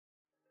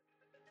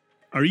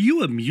Are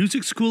you a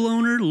music school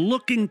owner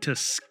looking to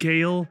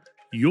scale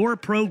your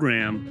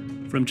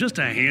program from just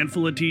a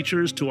handful of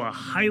teachers to a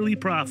highly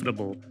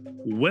profitable,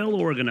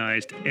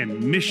 well-organized,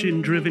 and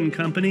mission-driven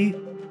company?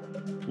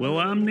 Well,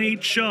 I'm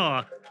Nate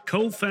Shaw,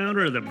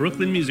 co-founder of the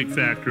Brooklyn Music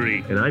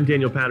Factory. And I'm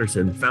Daniel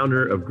Patterson,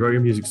 founder of Grow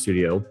Your Music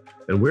Studio.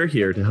 And we're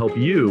here to help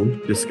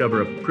you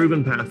discover a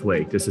proven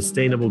pathway to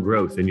sustainable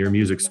growth in your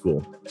music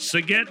school.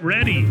 So get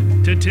ready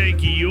to take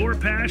your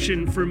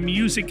passion for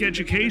music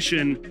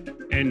education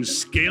and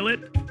scale it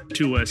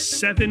to a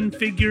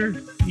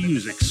 7-figure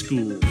music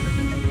school.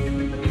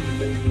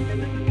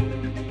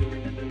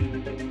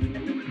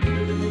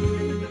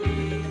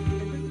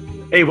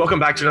 Hey, welcome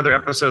back to another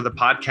episode of the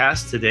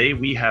podcast. Today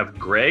we have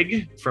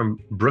Greg from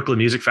Brooklyn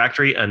Music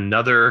Factory,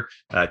 another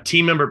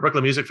team member at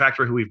Brooklyn Music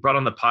Factory who we've brought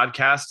on the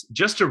podcast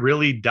just to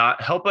really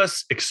help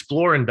us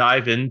explore and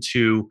dive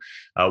into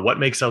what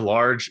makes a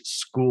large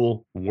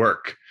school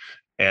work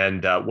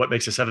and what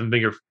makes a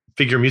 7-figure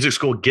music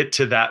school get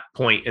to that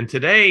point. And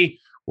today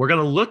we're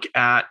going to look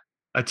at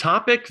a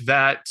topic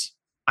that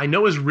I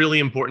know is really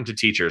important to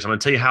teachers. I'm going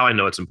to tell you how I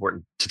know it's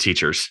important to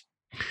teachers.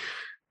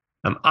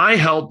 I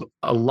help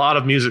a lot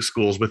of music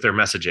schools with their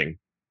messaging.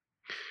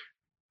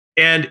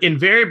 And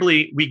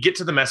invariably, we get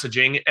to the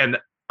messaging and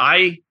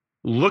I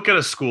look at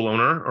a school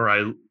owner or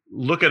I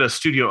look at a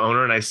studio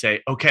owner and I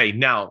say, okay,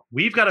 now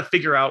we've got to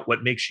figure out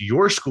what makes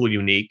your school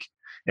unique.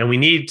 And we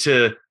need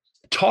to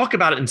talk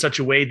about it in such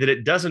a way that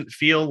it doesn't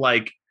feel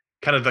like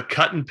kind of the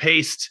cut and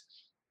paste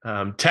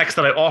text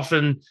that I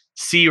often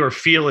see or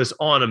feel is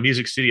on a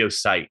music studio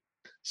site.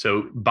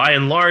 So by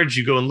and large,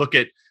 you go and look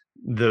at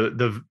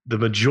the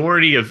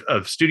majority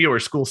of studio or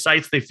school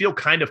sites, they feel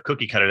kind of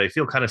cookie cutter. They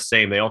feel kind of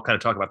same. They all kind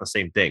of talk about the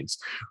same things.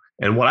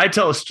 And what I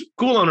tell a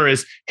school owner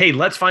is, hey,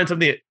 let's find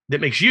something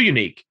that makes you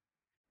unique.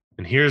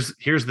 And here's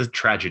the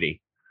tragedy.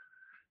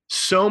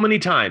 So many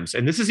times,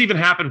 and this has even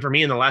happened for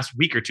me in the last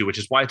week or two, which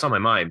is why it's on my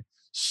mind.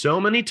 So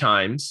many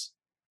times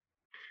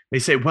they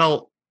say,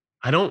 well,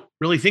 I don't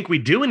really think we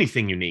do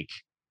anything unique.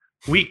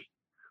 We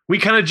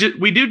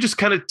do just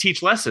kind of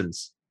teach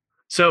lessons.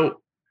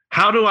 So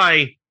how do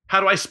I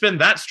spin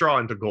that straw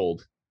into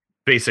gold,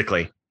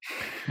 basically?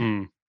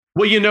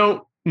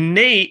 Well,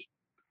 Nate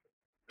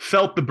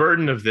felt the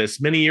burden of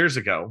this many years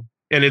ago,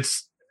 and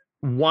it's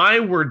why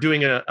we're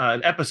doing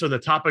an episode of the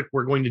topic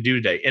we're going to do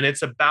today. And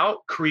it's about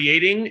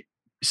creating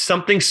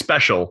something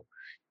special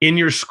in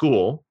your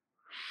school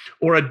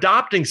or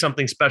adopting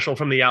something special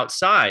from the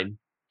outside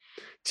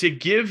to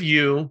give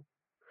you,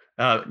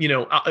 I'm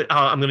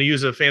going to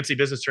use a fancy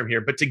business term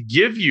here, but to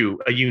give you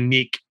a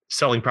unique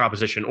selling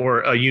proposition or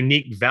a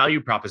unique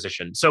value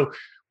proposition. So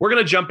we're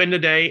going to jump in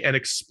today and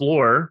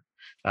explore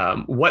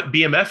what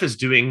BMF is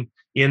doing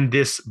in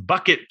this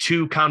bucket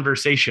 2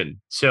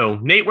 conversation. So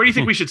Nate, where do you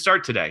think we should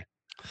start today?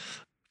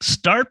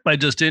 Start by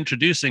just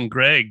introducing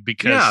Greg,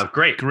 because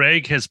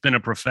Greg has been a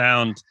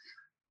profound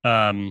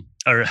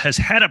or has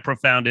had a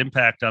profound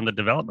impact on the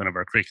development of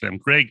our curriculum.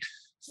 Greg,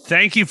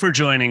 thank you for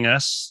joining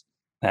us.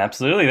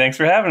 Absolutely. Thanks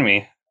for having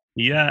me.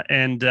 Yeah.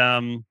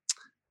 And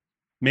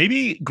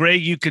maybe,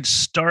 Greg, you could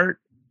start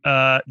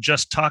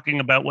just talking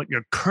about what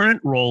your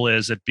current role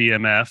is at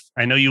BMF.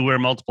 I know you wear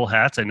multiple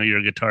hats. I know you're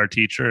a guitar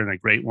teacher and a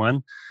great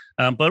one.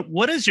 But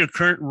what is your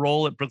current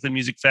role at Brooklyn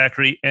Music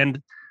Factory?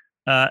 And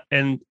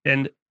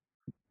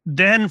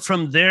then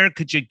from there,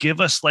 could you give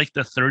us like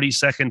the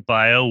 30-second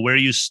bio, where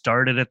you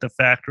started at the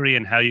factory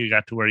and how you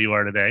got to where you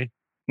are today?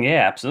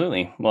 Yeah,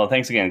 absolutely. Well,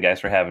 thanks again,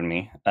 guys, for having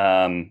me.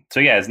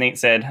 As Nate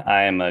said,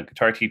 I am a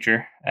guitar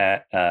teacher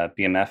at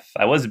BMF.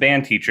 I was a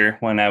band teacher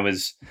when I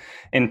was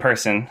in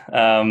person.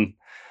 I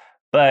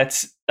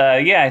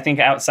think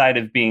outside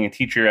of being a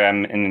teacher,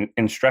 I'm an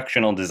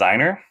instructional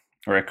designer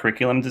or a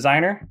curriculum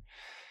designer.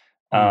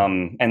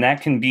 And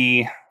that can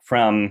be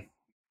from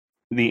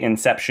the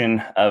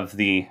inception of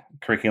the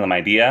curriculum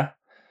idea,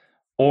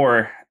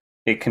 or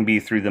it can be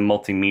through the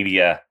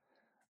multimedia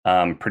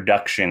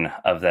production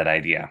of that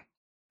idea.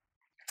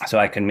 So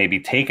I can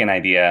maybe take an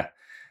idea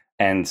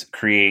and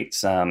create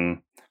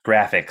some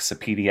graphics, a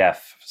PDF,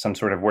 some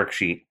sort of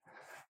worksheet,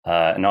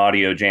 an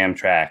audio jam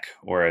track,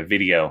 or a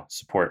video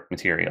support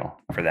material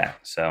for that.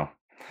 So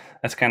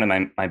that's kind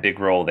of my big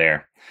role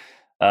there.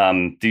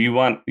 You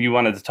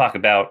wanted to talk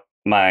about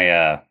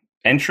my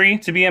entry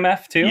to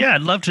BMF too? Yeah,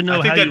 I'd love to know.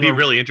 I think that'd be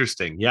really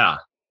interesting. Yeah.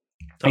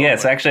 Totally. Yeah.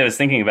 So actually, I was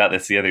thinking about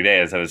this the other day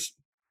as I was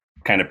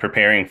kind of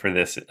preparing for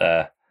this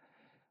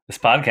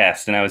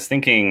podcast, and I was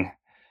thinking.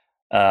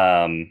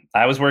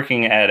 I was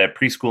working at a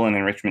preschool and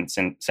enrichment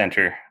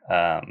center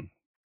up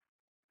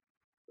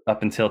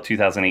until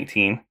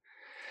 2018.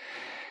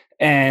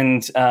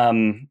 And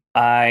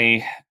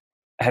I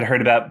had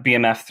heard about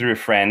BMF through a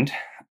friend.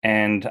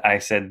 And I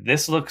said,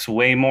 this looks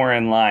way more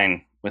in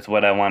line with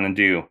what I want to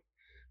do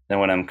than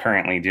what I'm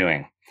currently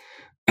doing.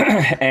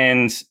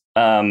 And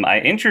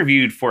I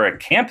interviewed for a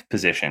camp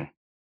position.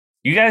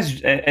 You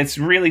guys, it's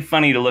really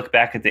funny to look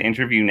back at the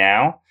interview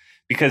now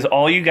because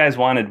all you guys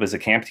wanted was a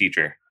camp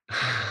teacher.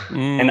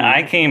 And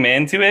I came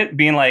into it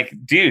being like,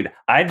 dude,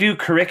 I do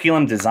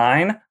curriculum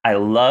design. I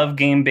love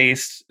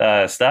game-based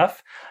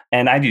stuff.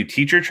 and I do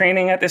teacher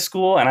training at this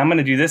school, and I'm going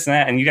to do this and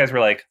that. And you guys were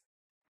like,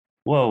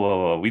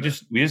 whoa. We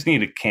just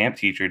need a camp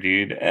teacher,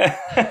 dude.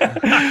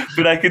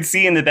 But I could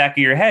see in the back of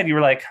your head, you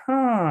were like,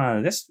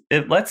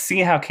 let's see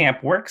how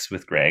camp works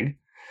with Greg.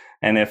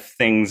 And if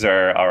things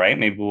are all right,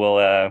 maybe we'll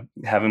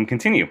have him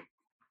continue.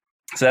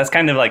 So that's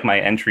kind of like my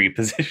entry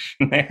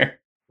position there.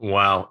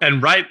 Wow.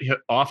 And right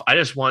off, I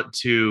just want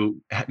to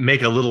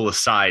make a little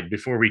aside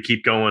before we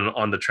keep going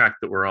on the track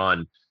that we're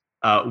on.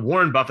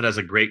 Warren Buffett has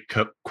a great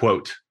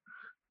quote.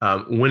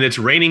 When it's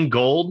raining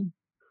gold,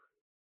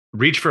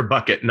 reach for a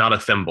bucket, not a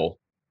thimble.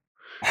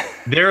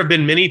 There have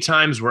been many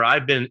times where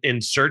I've been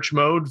in search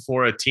mode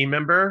for a team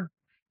member,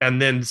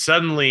 and then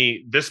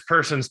suddenly this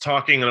person's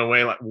talking in a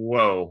way like,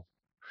 whoa.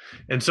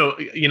 And so,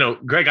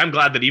 Greg, I'm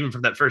glad that even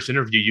from that first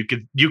interview,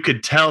 you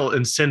could tell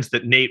and sense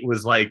that Nate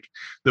was like,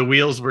 the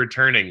wheels were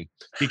turning,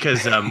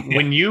 because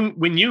when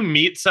you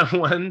meet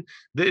someone,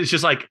 it's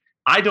just like,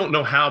 I don't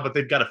know how, but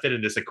they've got to fit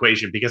in this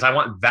equation, because I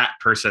want that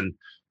person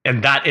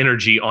and that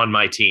energy on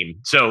my team.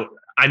 So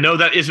I know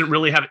that isn't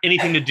really have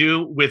anything to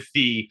do with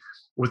the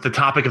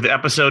topic of the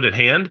episode at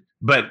hand,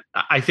 but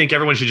I think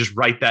everyone should just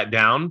write that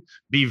down.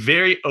 Be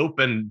very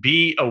open,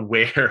 be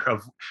aware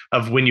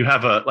of when you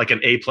have an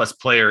A+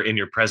 player in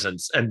your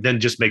presence, and then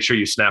just make sure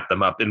you snap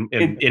them up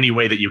in any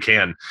way that you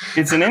can.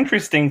 It's an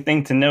interesting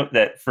thing to note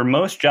that for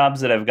most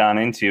jobs that I've gone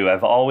into,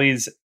 I've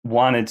always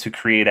wanted to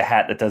create a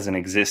hat that doesn't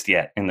exist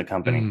yet in the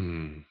company.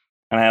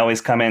 And I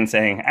always come in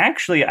saying,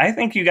 actually, I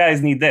think you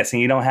guys need this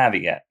and you don't have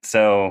it yet.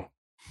 So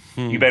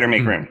you better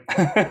make room.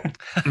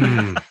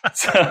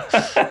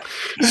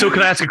 So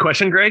can I ask a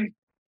question, Greg?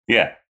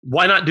 Yeah.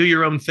 Why not do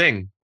your own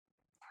thing?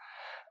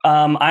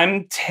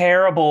 I'm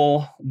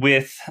terrible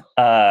with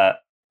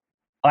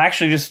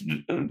actually just,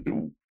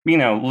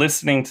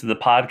 listening to the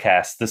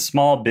podcast, the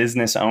small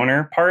business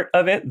owner part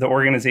of it, the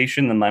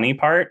organization, the money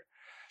part.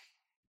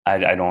 I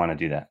don't want to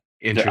do that.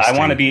 I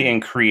want to be in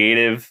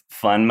creative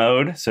fun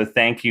mode. So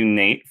thank you,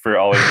 Nate, for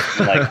always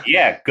like,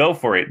 yeah, go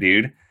for it,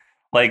 dude.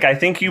 Like, I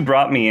think you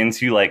brought me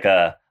into like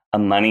a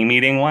money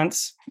meeting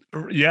once.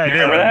 Yeah, I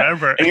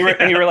remember.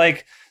 And you were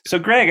like, so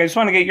Greg, I just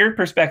want to get your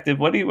perspective.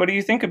 What do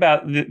you think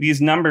about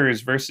these numbers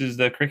versus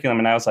the curriculum?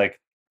 And I was like,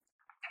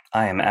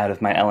 I am out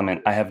of my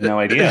element. I have no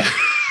idea.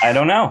 I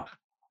don't know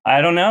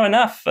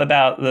enough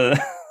about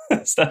the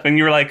stuff. And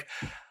you were like,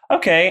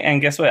 okay.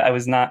 And guess what? I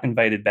was not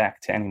invited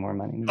back to any more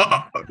money.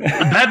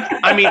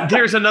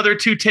 There's another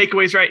two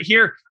takeaways right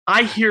here.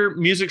 I hear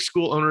music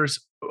school owners,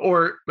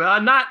 or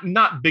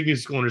not big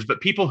music school owners, but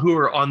people who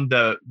are on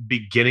the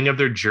beginning of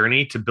their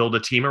journey to build a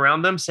team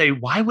around them, say,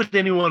 why would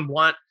anyone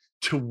want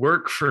to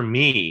work for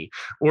me?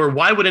 Or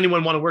why would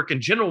anyone want to work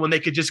in general when they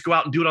could just go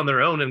out and do it on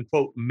their own and,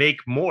 quote, make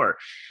more?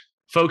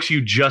 Folks,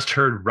 you just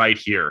heard right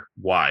here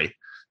why.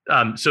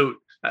 So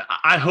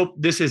I hope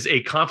this is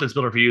a confidence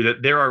builder for you,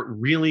 that there are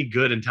really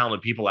good and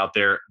talented people out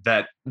there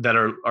that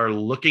are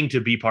looking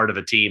to be part of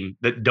a team,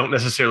 that don't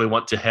necessarily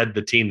want to head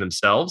the team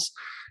themselves.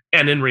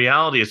 And in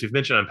reality, as we've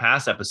mentioned on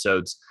past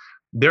episodes,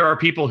 there are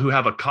people who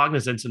have a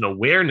cognizance and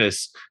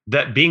awareness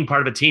that being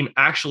part of a team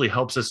actually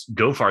helps us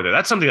go farther.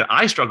 That's something that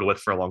I struggled with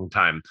for a long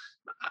time.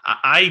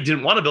 I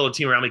didn't want to build a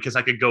team around me because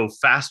I could go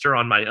faster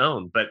on my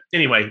own. But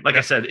anyway, like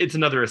I said, it's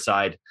another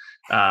aside.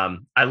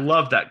 I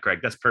love that, Greg.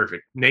 That's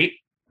perfect. Nate?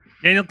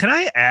 Daniel, can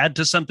I add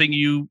to something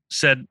you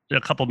said a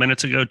couple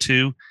minutes ago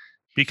too?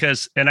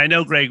 Because, and I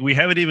know, Greg, we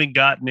haven't even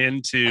gotten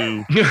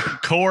into the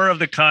core of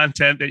the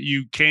content that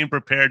you came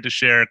prepared to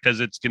share, because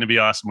it's going to be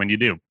awesome when you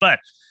do. But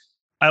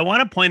I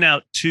want to point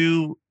out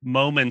two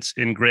moments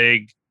in,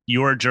 Greg,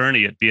 your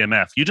journey at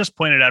BMF. You just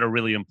pointed out a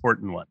really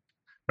important one,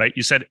 right?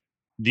 You said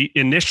the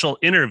initial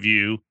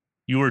interview,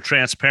 you were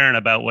transparent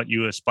about what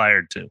you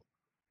aspired to,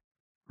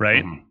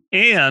 right? Mm-hmm.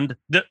 And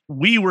that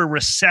we were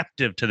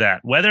receptive to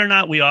that. Whether or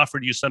not we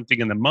offered you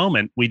something in the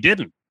moment, we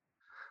didn't.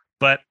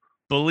 But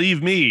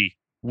believe me,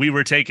 we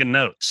were taking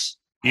notes,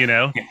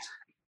 Yes.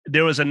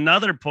 There was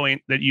another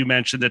point that you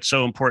mentioned that's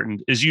so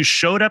important, is you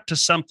showed up to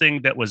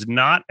something that was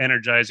not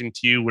energizing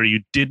to you, where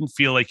you didn't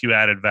feel like you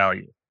added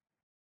value.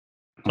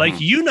 Mm-hmm. Like,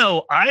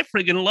 I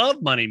friggin'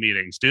 love money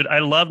meetings, dude. I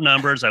love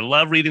numbers. I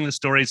love reading the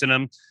stories in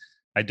them.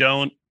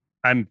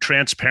 I'm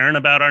transparent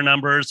about our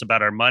numbers,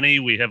 about our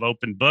money. We have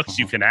open books.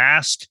 Mm-hmm. You can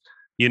ask,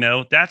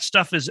 that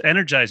stuff is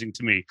energizing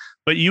to me.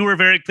 But you were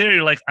very clear.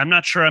 You're like, I'm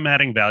not sure I'm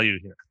adding value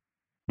here.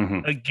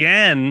 Mm-hmm.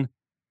 Again,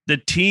 the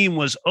team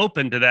was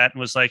open to that and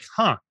was like,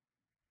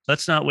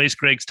 let's not waste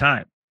Greg's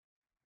time.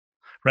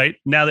 Right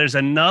now, there's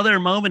another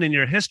moment in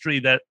your history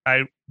that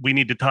we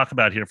need to talk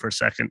about here for a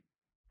second.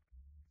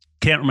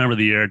 Can't remember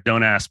the year.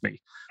 Don't ask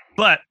me.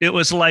 But it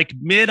was like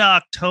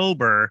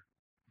mid-October.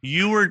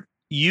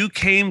 You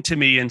came to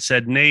me and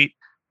said, Nate,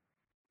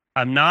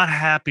 I'm not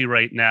happy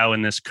right now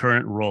in this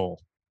current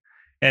role.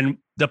 And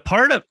the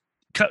part of,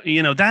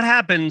 that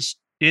happens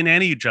in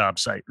any job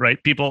site,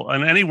 right? People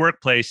in any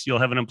workplace, you'll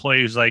have an employee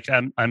who's like,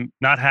 I'm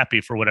not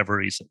happy for whatever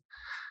reason.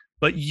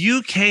 But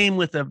you came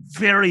with a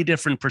very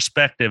different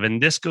perspective.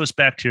 And this goes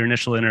back to your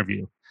initial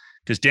interview,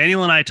 because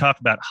Daniel and I talk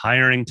about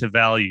hiring to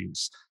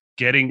values,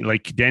 getting,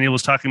 like Daniel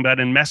was talking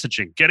about in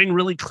messaging, getting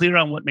really clear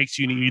on what makes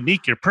you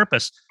unique, your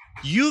purpose.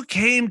 You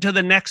came to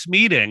the next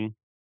meeting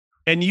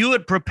and you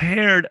had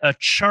prepared a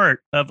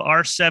chart of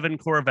our 7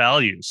 core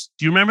values.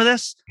 Do you remember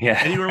this?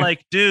 Yeah. And you were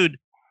like, dude,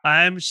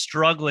 I'm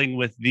struggling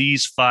with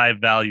these 5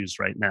 values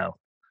right now.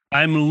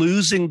 I'm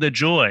losing the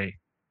joy.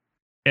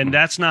 And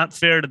that's not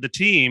fair to the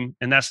team.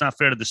 And that's not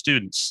fair to the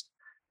students.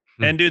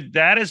 And dude,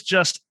 that is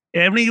just,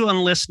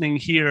 anyone listening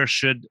here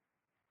should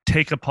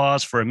take a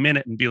pause for a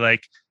minute and be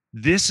like,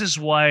 this is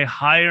why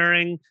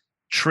hiring,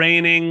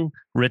 training,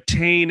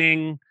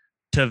 retaining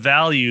to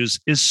values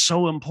is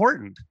so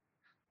important.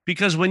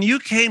 Because when you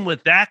came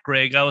with that,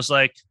 Greg, I was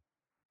like,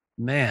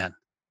 man,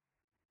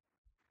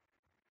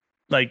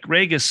 like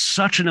Greg is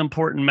such an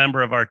important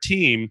member of our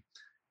team.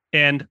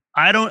 And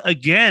I don't,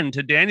 again,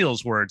 to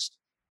Daniel's words,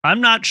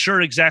 I'm not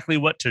sure exactly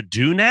what to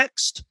do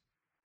next,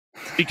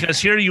 because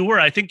here you were,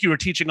 I think you were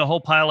teaching a whole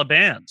pile of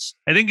bands.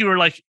 I think you were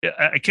like,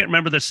 I can't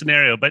remember the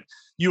scenario, but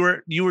you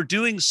were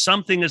doing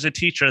something as a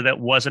teacher that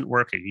wasn't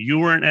working. You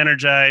weren't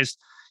energized.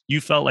 You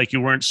felt like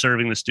you weren't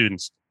serving the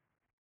students.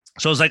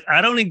 So I was like,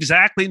 I don't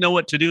exactly know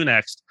what to do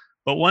next.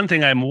 But one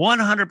thing I'm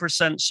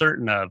 100%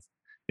 certain of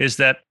is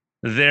that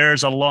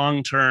there's a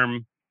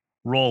long-term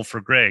role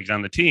for Greg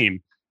on the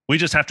team. We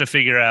just have to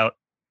figure out,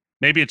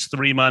 maybe it's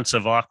 3 months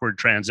of awkward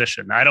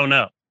transition. I don't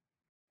know.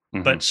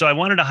 Mm-hmm. But so I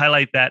wanted to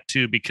highlight that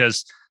too,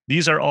 because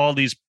these are all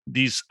these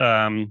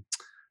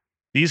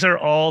are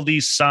all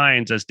these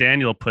signs, as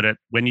Daniel put it,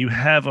 when you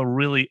have a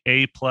really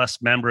A+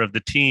 member of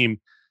the team,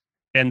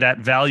 and that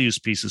values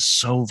piece is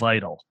so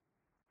vital,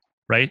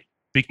 right?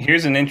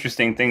 Here's an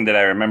interesting thing that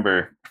I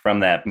remember from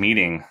that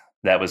meeting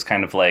that was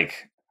kind of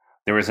like,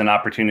 there was an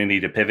opportunity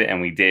to pivot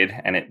and we did,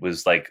 and it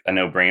was like a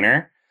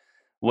no-brainer,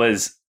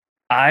 was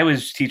I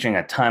was teaching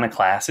a ton of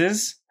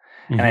classes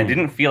and I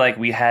didn't feel like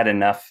we had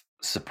enough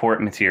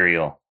support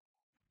material.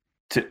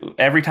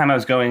 Every time I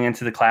was going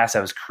into the class,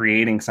 I was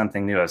creating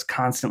something new. I was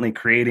constantly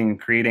creating.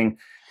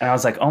 And I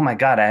was like, oh my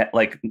God, I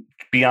like,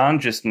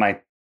 beyond just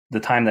the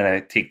time that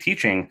I take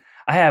teaching,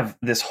 I have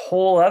this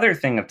whole other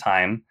thing of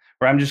time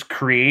where I'm just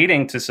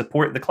creating to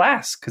support the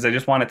class because I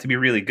just want it to be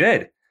really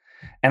good.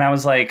 And I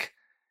was like,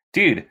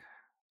 dude,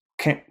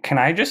 can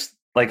I just,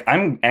 like,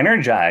 I'm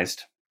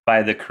energized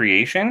by the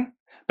creation,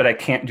 but I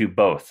can't do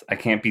both. I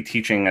can't be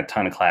teaching a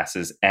ton of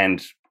classes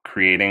and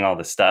creating all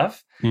the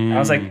stuff. And I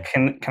was like,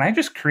 can I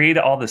just create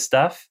all the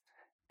stuff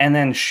and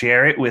then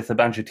share it with a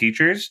bunch of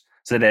teachers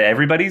so that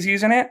everybody's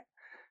using it?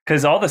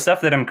 Because all the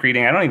stuff that I'm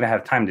creating, I don't even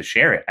have time to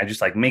share it. I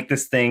just like make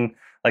this thing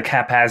like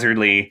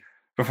haphazardly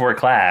before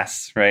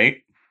class,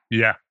 right?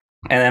 Yeah.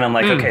 And then I'm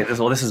like, okay,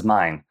 this is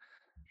mine.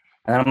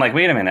 And then I'm like,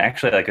 wait a minute,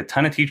 actually, like a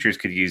ton of teachers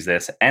could use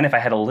this. And if I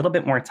had a little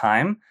bit more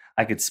time,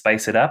 I could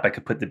spice it up. I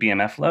could put the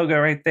BMF logo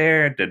right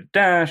there,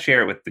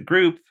 share it with the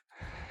group.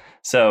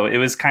 So it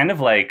was kind of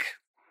like,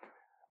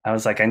 I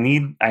was like,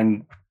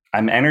 I'm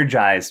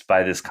energized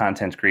by this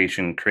content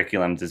creation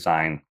curriculum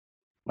design.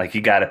 Like,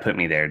 you got to put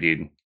me there,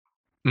 dude.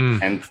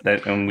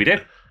 And we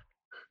did.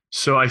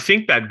 So I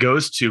think that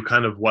goes to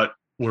kind of what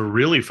we're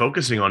really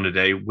focusing on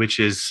today, which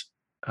is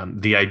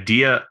the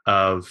idea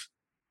of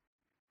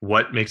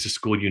what makes a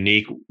school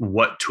unique.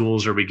 What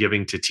tools are we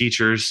giving to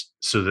teachers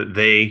so that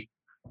they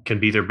can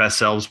be their best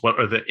selves? What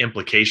are the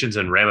implications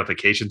and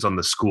ramifications on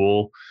the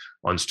school,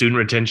 on student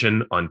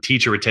retention, on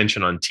teacher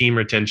retention, on team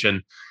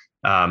retention?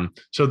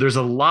 So there's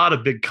a lot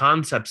of big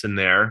concepts in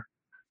there.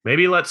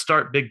 Maybe let's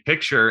start big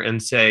picture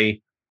and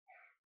say,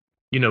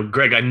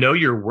 Greg, I know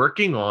you're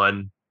working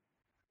on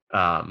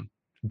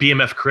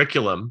BMF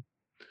curriculum.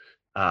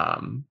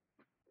 And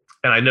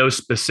I know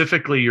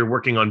specifically you're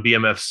working on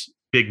BMF's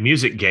Big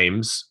Music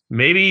Games.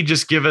 Maybe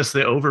just give us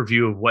the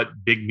overview of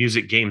what Big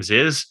Music Games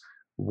is,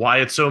 why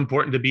it's so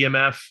important to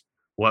BMF,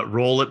 what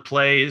role it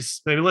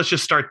plays. Maybe let's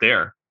just start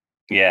there.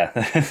 Yeah,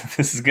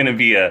 this is going to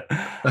be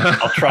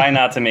I'll try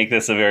not to make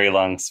this a very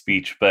long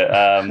speech,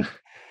 but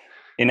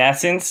in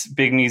essence,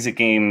 Big Music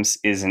Games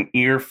is an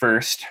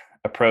ear-first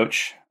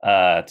approach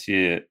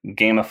to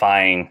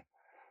gamifying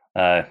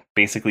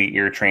basically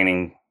ear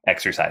training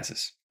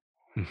exercises.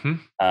 In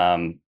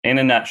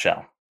a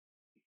nutshell.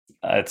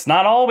 It's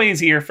not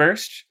always ear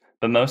first,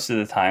 but most of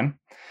the time.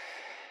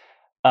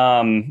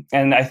 And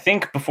I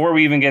think before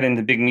we even get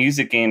into Big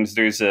Music Games,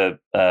 there's a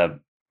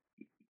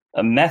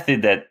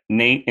method that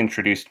Nate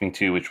introduced me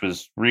to, which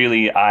was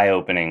really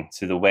eye-opening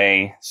to the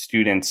way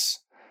students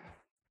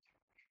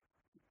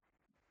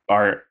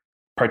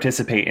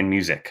participate in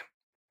music,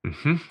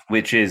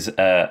 which is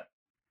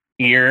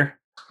ear,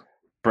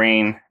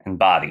 brain, and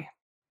body.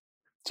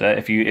 So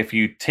if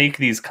you take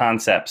these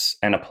concepts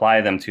and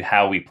apply them to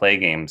how we play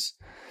games,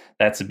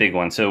 that's a big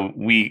one. So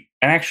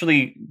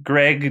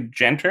Greg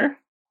Genter,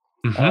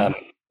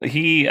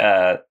 he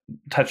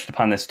touched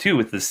upon this too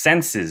with the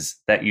senses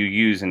that you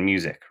use in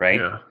music,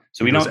 right? Yeah.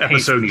 So we don't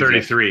episode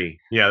 33.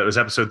 Yeah, it was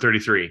episode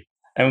 33.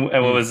 And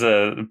what was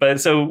but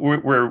so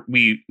where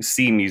we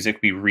see music,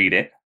 we read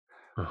it,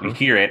 we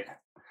hear it,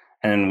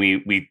 and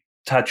we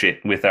touch it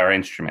with our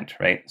instrument,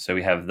 right? So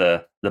we have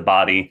the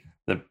body,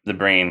 the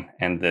brain,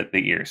 and the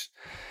ears.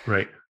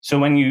 Right. So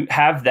when you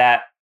have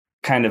that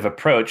kind of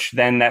approach,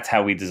 then that's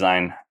how we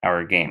design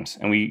our games.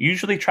 And we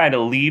usually try to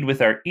lead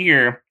with our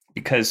ear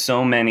because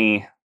so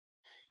many,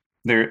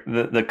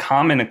 the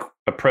common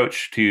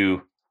approach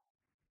to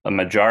a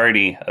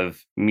majority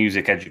of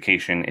music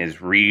education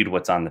is read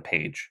what's on the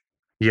page.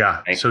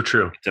 Yeah, right? So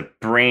true. It's a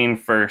brain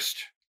first,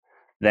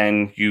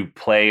 then you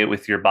play it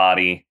with your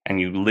body and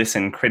you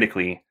listen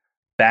critically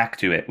back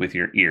to it with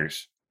your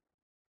ears,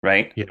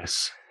 right?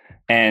 Yes.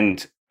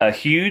 And a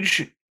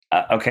huge,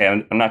 okay,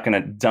 I'm not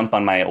going to dump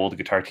on my old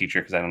guitar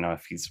teacher because I don't know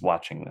if he's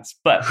watching this,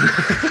 but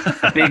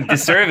a big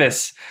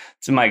disservice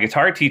to my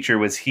guitar teacher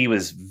was he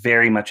was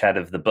very much out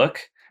of the book.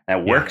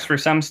 That works for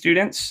some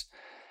students,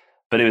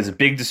 but it was a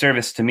big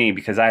disservice to me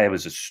because I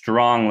was a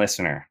strong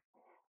listener.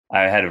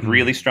 I had a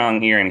really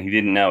strong ear and he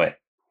didn't know it.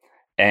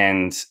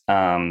 And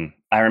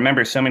I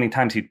remember so many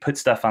times he'd put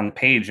stuff on the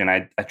page and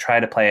I'd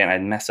try to play it and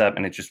I'd mess up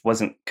and it just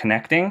wasn't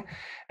connecting.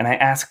 And I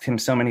asked him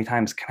so many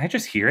times, can I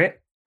just hear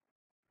it?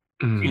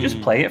 Can you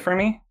just play it for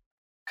me?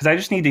 Because I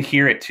just need to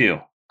hear it too.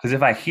 Because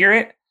if I hear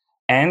it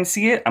and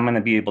see it, I'm going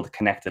to be able to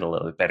connect it a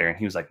little bit better. And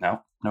he was like,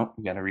 no,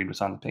 you got to read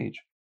what's on the page.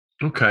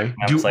 Okay.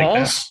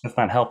 That's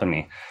not helping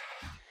me.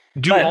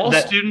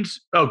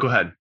 Students? Oh, go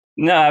ahead.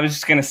 No, I was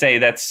just going to say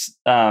that's,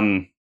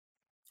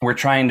 we're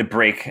trying to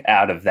break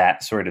out of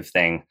that sort of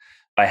thing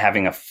by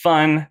having a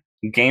fun,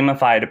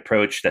 gamified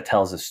approach that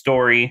tells a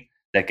story,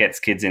 that gets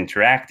kids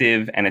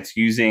interactive, and it's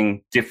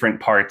using different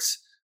parts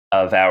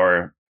of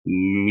our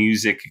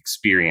music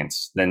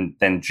experience than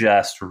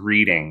just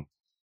reading,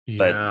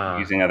 but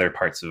using other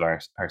parts of our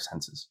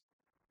senses.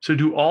 So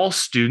do all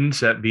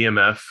students at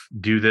BMF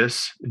do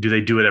this? Do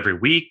they do it every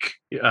week?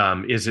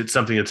 Is it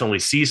something that's only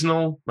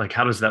seasonal? Like,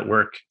 how does that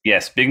work?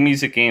 Yes, Big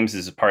Music Games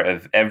is a part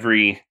of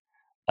every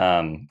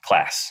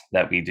class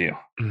that we do.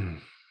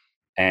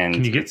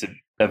 And it's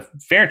a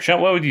fair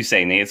chunk. What would you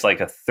say, Nate? It's like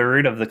a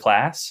third of the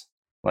class,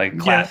 like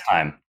class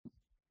time.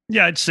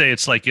 Yeah, I'd say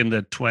it's like in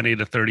the 20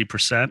 to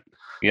 30%.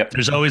 Yep.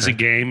 There's always a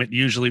game.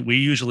 We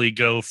usually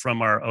go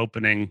from our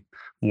opening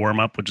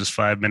warm up, which is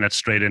 5 minutes,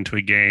 straight into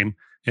a game.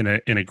 In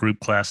a group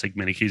classic,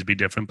 mini keys be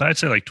different, but I'd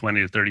say like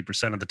 20 to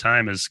 30% of the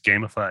time is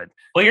gamified.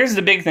 Well, here's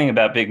the big thing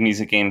about Big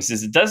Music Games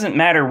is it doesn't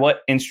matter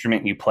what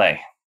instrument you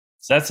play.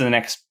 So that's the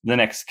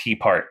next key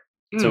part.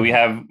 So we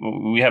have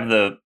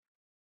the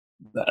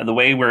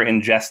way we're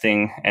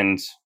ingesting and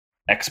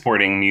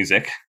exporting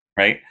music,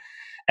 right?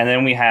 And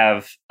then we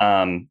have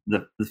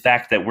the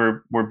fact that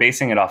we're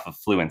basing it off of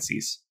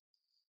fluencies.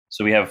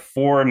 So we have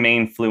 4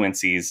 main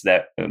fluencies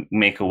that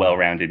make a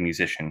well-rounded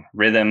musician: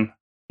 rhythm,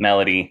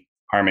 melody,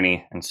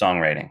 harmony, and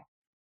songwriting.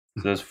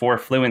 So those 4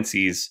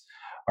 fluencies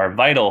are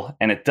vital,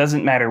 and it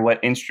doesn't matter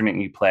what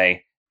instrument you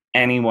play,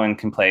 anyone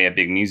can play a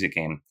big music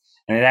game.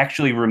 And it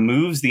actually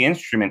removes the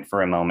instrument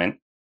for a moment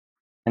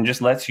and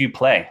just lets you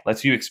play,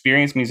 lets you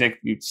experience music.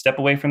 You step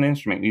away from the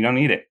instrument. You don't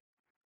need it.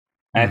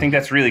 And I think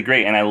that's really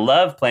great. And I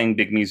love playing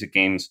big music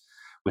games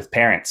with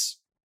parents,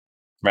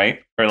 right?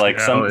 Or like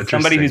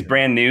somebody who's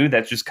brand new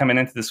that's just coming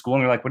into the school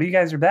and they're like, what are you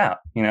guys about?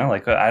 You know,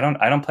 like, I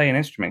don't play an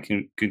instrument.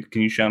 Can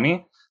you show me?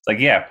 It's like,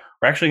 yeah,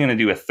 we're actually going to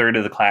do a third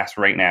of the class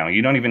right now.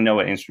 You don't even know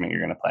what instrument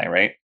you're going to play,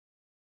 right?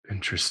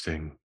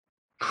 Interesting.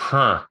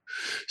 Huh.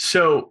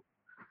 So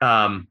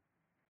I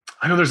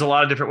know there's a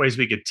lot of different ways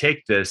we could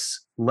take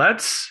this.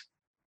 Let's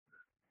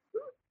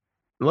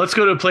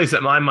go to a place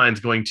that my mind's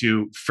going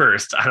to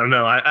first. I don't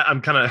know. I'm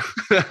kind of,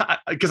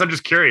 because I'm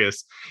just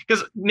curious.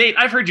 Because Nate,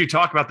 I've heard you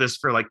talk about this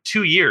for like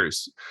 2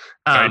 years,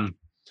 going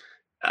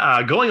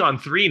on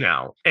 3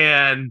 now.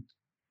 And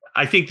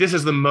I think this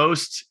is the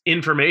most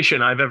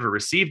information I've ever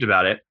received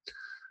about it.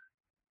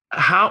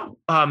 How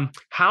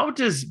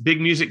does Big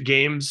Music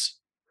Games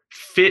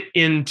fit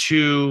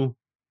into,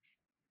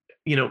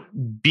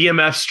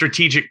 BMF's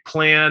strategic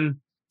plan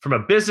from a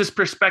business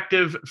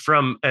perspective,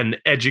 from an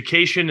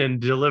education and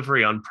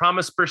delivery on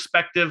promise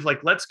perspective? Like,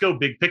 let's go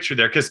big picture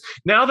there. Because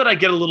now that I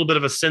get a little bit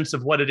of a sense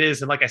of what it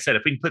is, and like I said,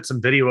 if we can put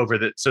some video over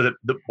that so that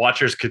the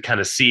watchers could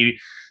kind of see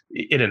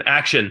in an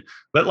action,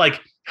 but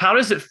like, how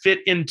does it fit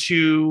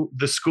into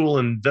the school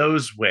in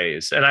those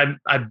ways? And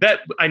I bet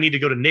I need to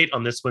go to Nate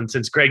on this one,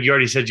 since Greg, you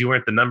already said you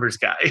weren't the numbers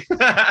guy.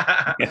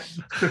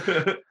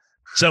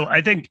 So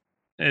I think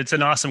it's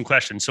an awesome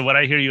question. So what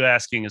I hear you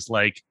asking is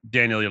like,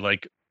 Daniel, you're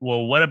like,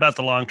 well, what about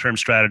the long-term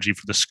strategy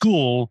for the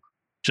school?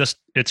 Just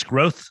its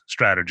growth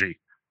strategy,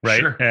 right?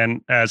 Sure.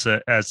 And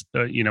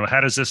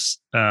how does this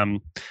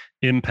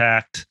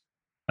impact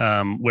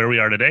where we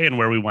are today and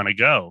where we want to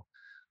go?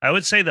 I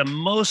would say the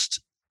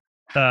most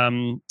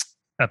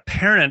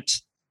apparent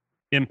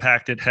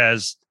impact it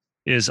has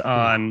is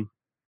on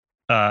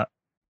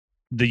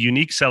the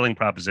unique selling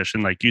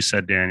proposition. Like you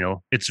said,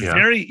 Daniel, it's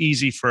very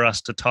easy for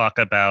us to talk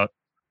about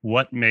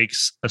what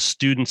makes a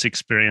student's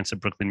experience at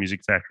Brooklyn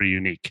Music Factory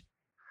unique.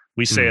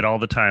 We say it all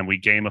the time.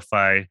 We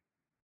gamify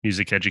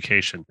music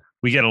education.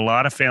 We get a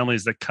lot of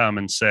families that come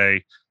and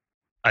say,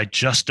 I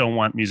just don't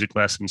want music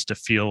lessons to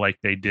feel like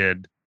they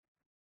did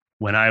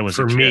when I was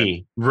a kid. For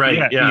me,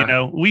 right?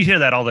 Yeah. We hear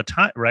that all the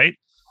time, right?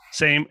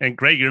 Same. And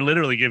Greg, you're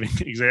literally giving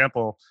an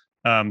example.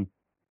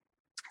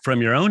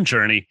 from your own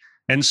journey.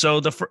 And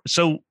so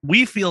so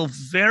we feel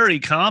very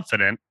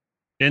confident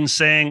in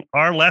saying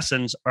our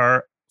lessons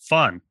are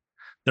fun.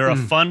 They're a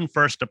fun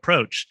first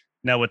approach.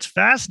 Now, what's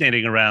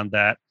fascinating around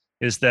that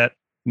is that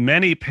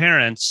many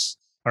parents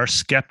are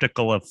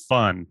skeptical of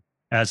fun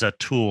as a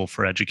tool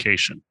for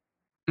education.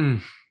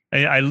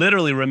 I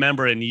literally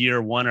remember in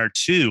year 1 or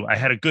 2, I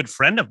had a good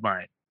friend of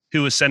mine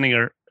who was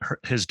sending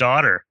his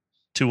daughter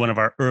to one of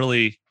our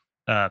early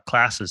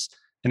classes.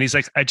 And he's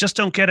like, I just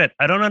don't get it.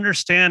 I don't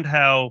understand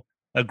how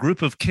a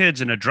group of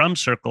kids in a drum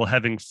circle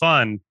having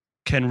fun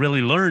can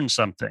really learn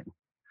something.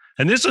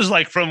 And this was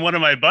like from one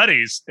of my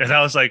buddies. And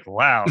I was like,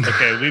 wow,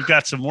 okay, we've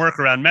got some work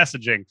around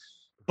messaging.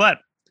 But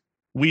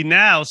we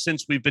now,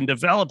 since we've been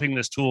developing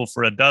this tool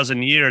for a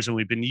dozen years and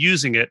we've been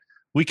using it,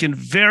 we can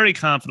very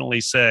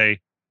confidently say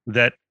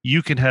that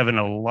you can have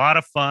a lot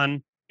of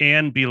fun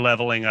and be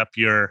leveling up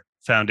your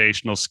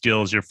foundational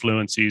skills, your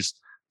fluencies,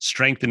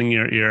 strengthening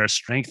your ear,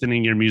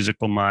 strengthening your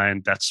musical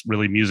mind. That's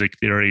really music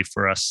theory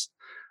for us.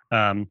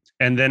 And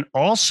then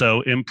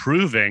also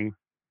improving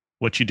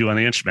what you do on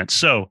the instrument.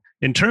 So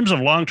in terms of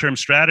long-term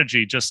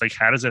strategy, just like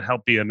how does it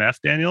help BMF,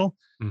 Daniel?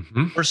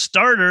 For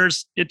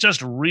starters, it just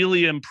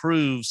really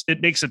improves. It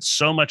makes it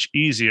so much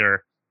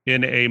easier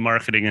in a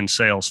marketing and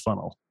sales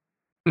funnel.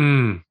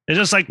 It's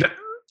just like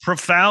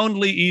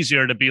profoundly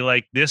easier to be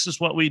like, this is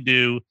what we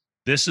do.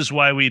 This is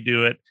why we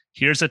do it.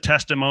 Here's a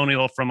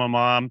testimonial from a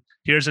mom.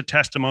 Here's a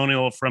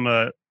testimonial from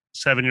a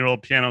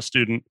 7-year-old piano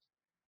student.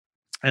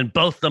 And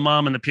both the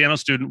mom and the piano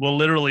student will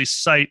literally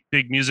cite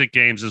big music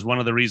games as one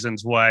of the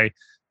reasons why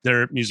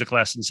their music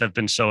lessons have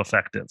been so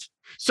effective.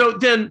 So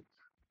then,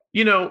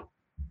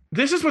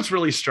 this is what's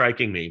really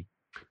striking me,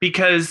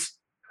 because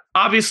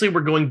obviously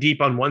we're going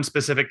deep on one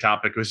specific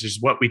topic, which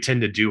is what we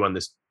tend to do on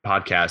this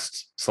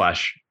podcast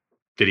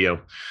 /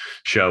 video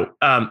show.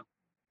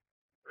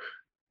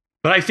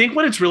 But I think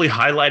what it's really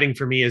highlighting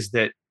for me is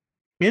that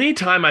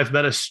anytime I've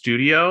met a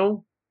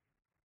studio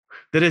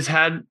that has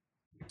had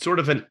sort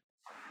of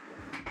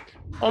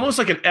almost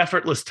like an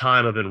effortless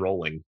time of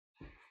enrolling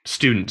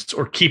students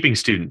or keeping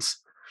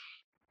students,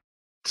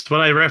 it's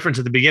what I referenced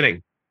at the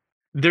beginning.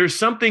 There's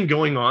something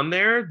going on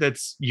there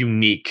that's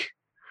unique.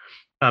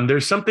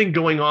 There's something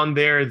going on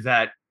there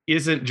that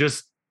isn't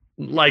just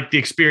like the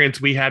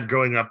experience we had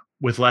growing up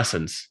with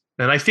lessons.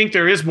 And I think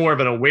there is more of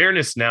an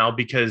awareness now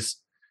because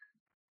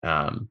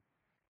in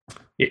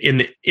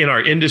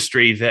our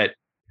industry that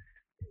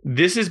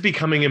this is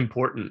becoming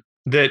important,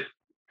 that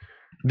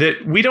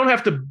we don't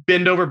have to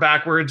bend over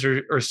backwards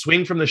or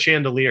swing from the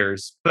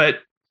chandeliers, but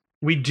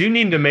we do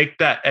need to make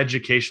that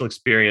educational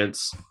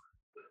experience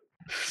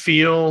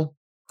feel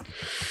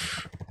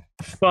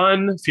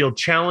fun, feel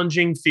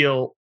challenging,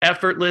 feel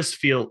effortless,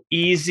 feel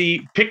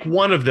easy. Pick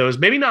one of those,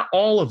 maybe not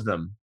all of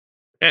them.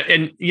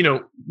 And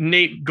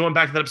Nate, going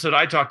back to that episode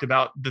I talked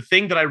about, the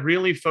thing that I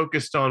really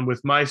focused on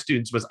with my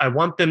students was I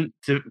want them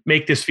to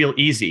make this feel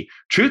easy.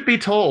 Truth be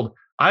told,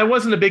 I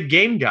wasn't a big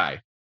game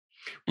guy.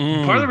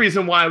 Part of the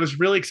reason why I was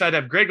really excited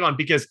to have Greg on,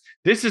 because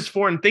this is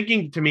foreign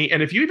thinking to me.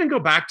 And if you even go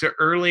back to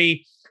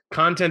early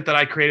content that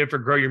I created for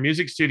Grow Your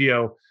Music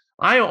Studio,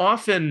 I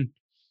often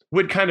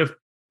would kind of,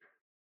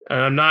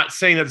 I'm not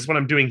saying that this is what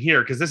I'm doing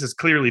here, because this is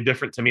clearly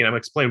different to me, and I'm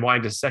going to explain why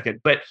in just a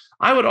second, but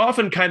I would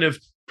often kind of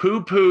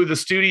poo-poo the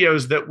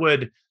studios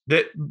that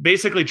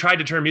basically tried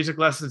to turn music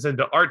lessons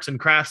into arts and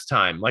crafts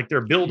time, like they're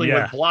building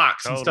with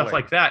blocks and stuff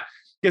like that.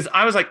 Because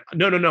I was like,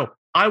 no.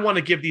 I want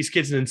to give these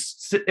kids an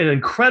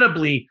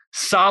incredibly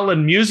solid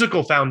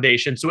musical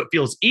foundation so it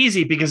feels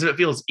easy, because if it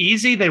feels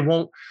easy,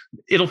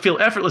 it'll feel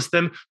effortless to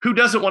them. Who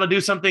doesn't want to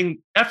do something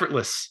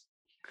effortless?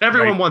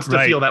 Everyone wants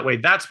to feel that way.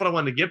 That's what I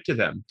want to give to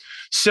them.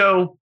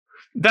 So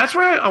that's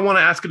where I want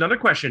to ask another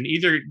question,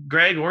 either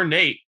Greg or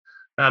Nate.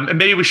 And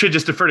maybe we should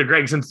just defer to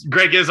Greg since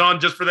Greg is on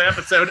just for the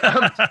episode.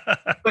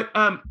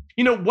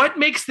 But what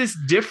makes this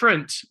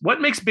different?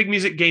 What makes big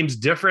music games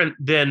different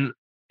than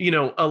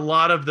a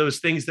lot of those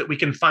things that we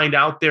can find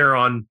out there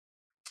on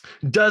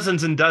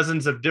dozens and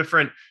dozens of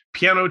different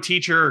piano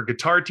teacher or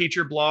guitar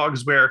teacher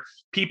blogs where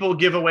people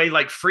give away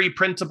like free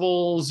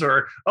printables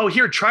or, oh,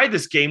 here, try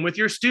this game with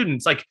your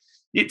students. Like,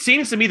 it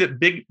seems to me that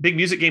big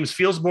music games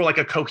feels more like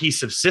a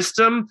cohesive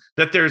system,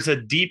 that there's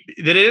that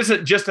it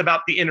isn't just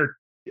about it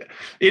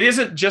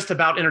isn't just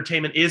about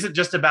entertainment. It isn't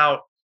just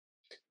about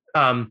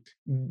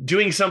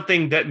doing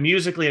something that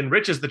musically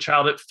enriches the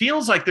child. It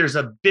feels like there's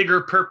a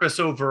bigger purpose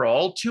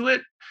overall to it.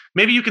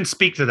 Maybe you can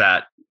speak to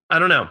that. I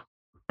don't know.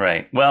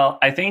 Right. Well,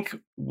 I think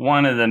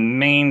one of the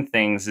main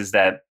things is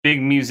that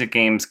big music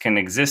games can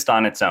exist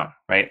on its own,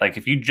 right? Like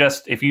if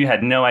you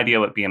had no idea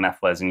what BMF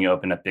was and you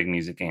opened up big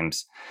music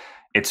games,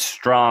 it's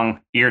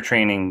strong ear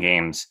training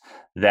games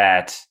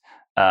that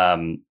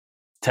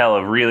tell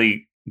a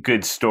really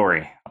good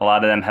story. A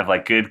lot of them have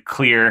like good,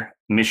 clear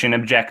mission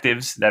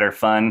objectives that are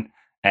fun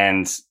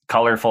and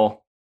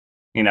colorful,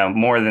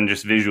 more than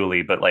just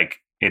visually, but like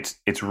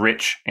it's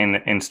rich in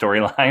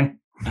storyline.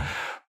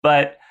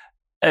 But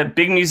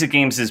big music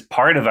games is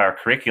part of our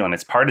curriculum.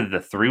 It's part of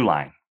the through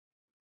line,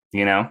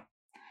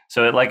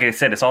 So like I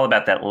said, it's all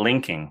about that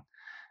linking.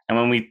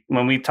 And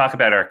when we talk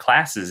about our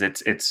classes,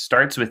 it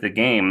starts with the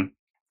game.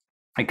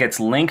 It gets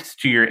linked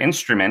to your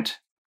instrument,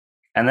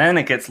 and then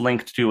it gets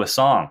linked to a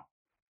song,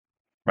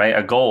 right?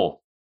 A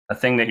goal, a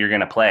thing that you're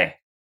going to play.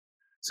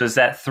 So it's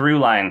that through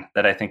line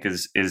that I think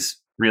is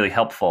really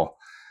helpful.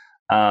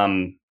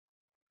 And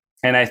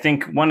I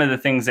think one of the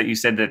things that you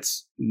said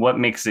that's what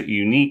makes it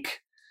unique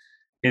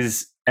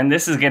is, and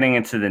this is getting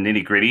into the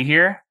nitty gritty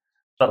here,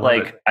 but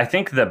I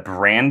think the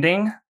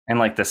branding and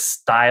like the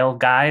style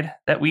guide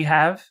that we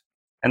have,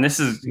 and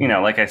this is,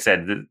 like I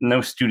said,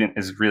 no student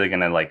is really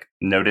going to like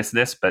notice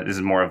this, but this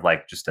is more of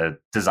like just a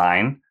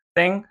design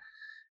thing,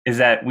 is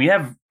that we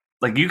have,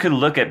 like, you could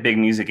look at big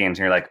music games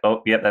and you're like,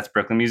 oh, yep, that's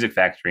Brooklyn Music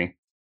Factory.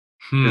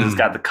 Because it's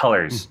got the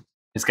colors.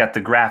 It's got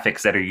the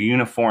graphics that are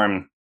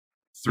uniform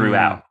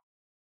throughout.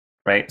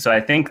 Right. So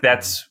I think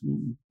that's,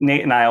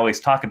 Nate and I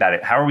always talk about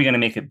it. How are we going to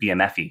make it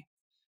BMF-y?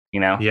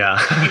 Yeah.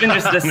 Even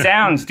just the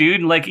sounds,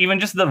 dude, like even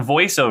just the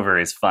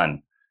voiceover is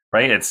fun.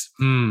 Right. It's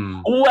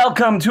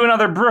welcome to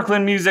another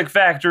Brooklyn Music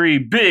Factory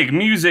big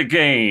music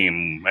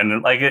game.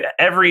 And like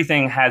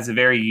everything has a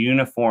very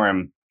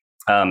uniform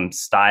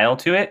style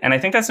to it. And I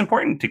think that's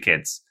important to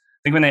kids.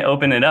 I think when they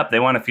open it up, they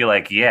want to feel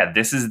like, yeah,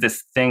 this is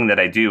this thing that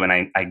I do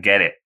and I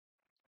get it.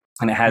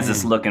 And it has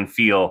this look and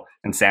feel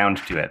and sound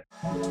to it.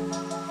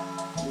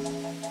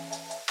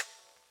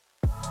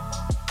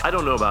 I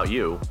don't know about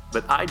you,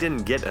 but I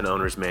didn't get an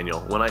owner's manual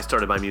when I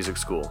started my music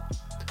school.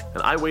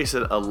 And I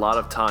wasted a lot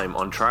of time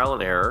on trial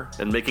and error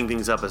and making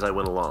things up as I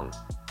went along.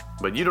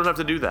 But you don't have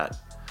to do that.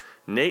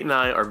 Nate and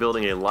I are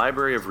building a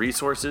library of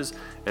resources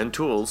and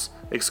tools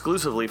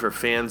exclusively for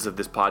fans of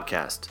this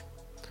podcast.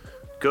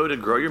 Go to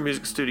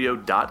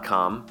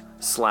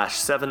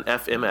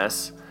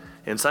growyourmusicstudio.com/7FMS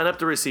and sign up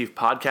to receive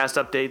podcast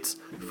updates,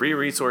 free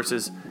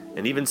resources,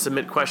 and even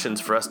submit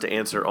questions for us to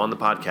answer on the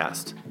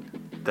podcast.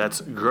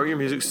 That's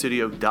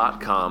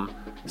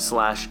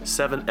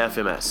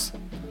growyourmusicstudio.com/7FMS.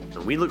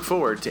 And we look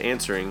forward to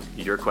answering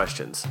your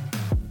questions.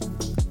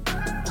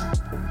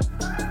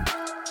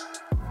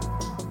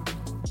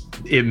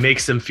 It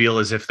makes them feel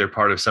as if they're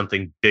part of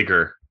something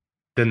bigger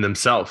than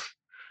themselves.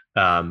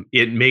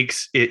 It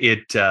makes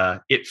it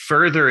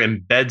further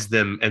embeds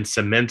them and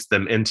cements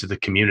them into the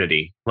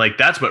community. Like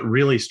that's what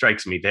really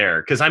strikes me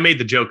there. Because I made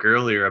the joke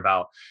earlier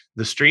about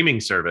the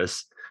streaming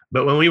service,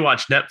 but when we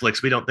watch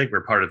Netflix, we don't think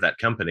we're part of that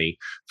company.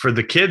 For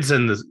the kids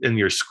in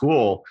your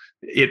school,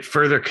 it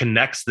further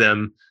connects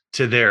them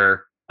to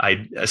their,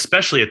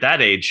 especially at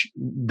that age,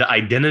 the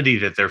identity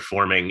that they're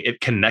forming. It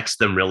connects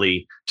them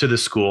really to the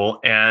school.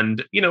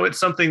 And, it's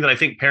something that I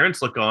think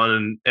parents look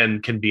on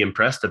and can be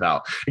impressed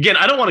about. Again,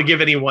 I don't want to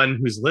give anyone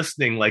who's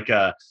listening like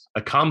a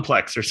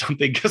complex or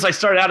something, because I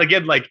started out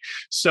again, like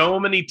so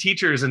many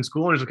teachers and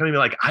school owners are coming to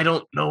me like, I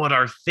don't know what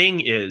our thing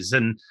is.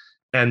 And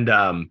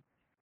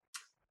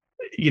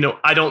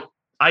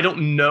I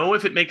don't know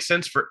if it makes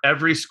sense for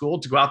every school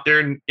to go out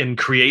there and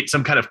create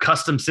some kind of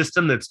custom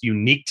system that's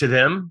unique to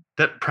them.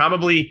 That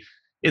probably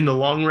in the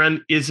long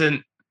run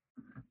isn't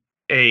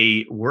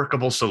a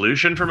workable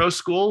solution for most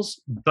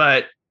schools.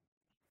 But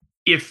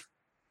if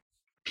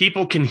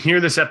people can hear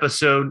this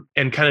episode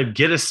and kind of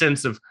get a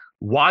sense of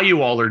why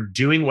you all are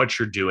doing what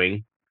you're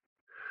doing,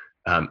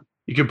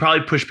 you can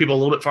probably push people a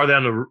little bit farther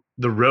down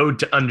the road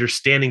to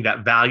understanding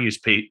that values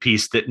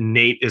piece that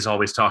Nate is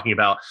always talking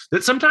about.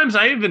 That sometimes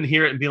I even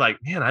hear it and be like,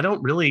 man, I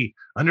don't really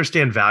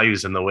understand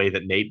values in the way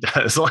that Nate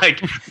does.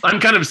 Like I'm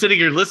kind of sitting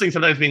here listening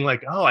sometimes being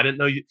like, oh, I didn't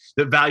know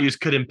that values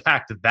could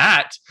impact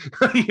that,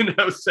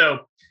 So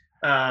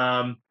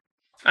I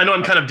know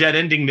I'm kind of dead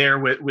ending there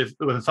with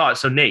a thought.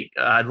 So Nate,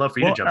 I'd love for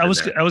you to jump in there.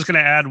 I was going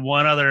to add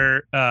one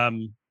other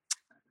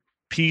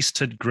piece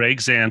to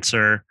Greg's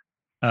answer.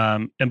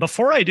 And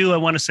before I do, I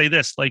want to say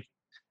this, like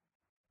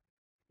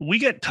we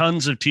get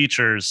tons of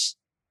teachers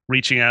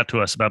reaching out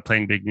to us about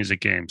playing big music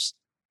games.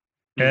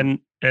 And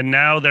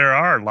now there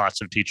are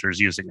lots of teachers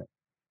using it.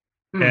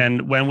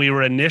 And when we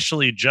were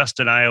initially just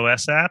an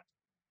iOS app,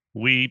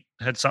 we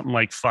had something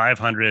like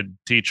 500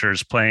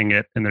 teachers playing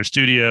it in their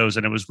studios.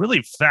 And it was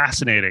really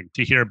fascinating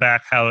to hear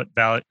back how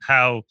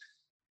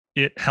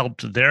it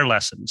helped their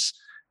lessons.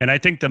 And I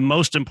think the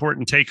most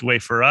important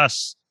takeaway for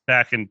us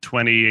back in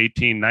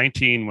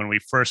 2018-19, when we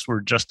first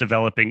were just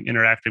developing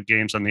interactive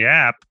games on the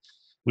app,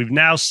 we've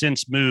now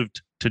since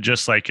moved to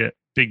just like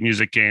big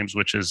music games,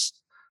 which is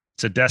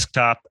it's a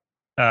desktop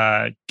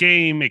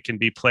game. It can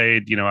be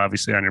played,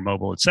 obviously on your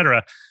mobile,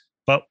 etc.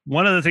 But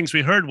one of the things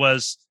we heard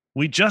was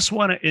we just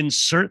want to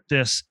insert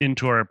this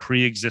into our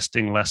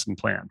pre-existing lesson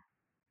plan.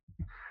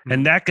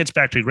 And that gets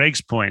back to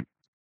Greg's point.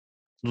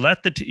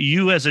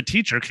 You as a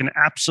teacher can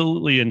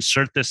absolutely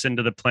insert this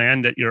into the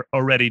plan that you're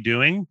already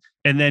doing.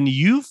 And then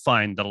you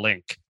find the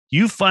link.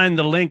 You find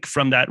the link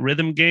from that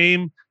rhythm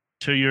game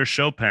to your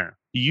Chopin.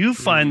 You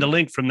find the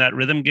link from that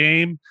rhythm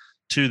game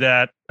to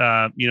that,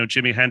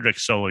 Jimi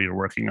Hendrix solo you're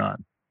working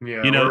on.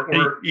 Yeah,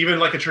 or even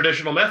like a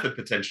traditional method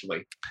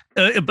potentially.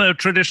 But a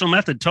traditional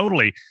method,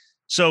 totally.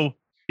 So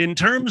in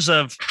terms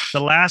of the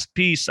last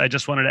piece, I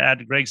just wanted to add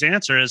to Greg's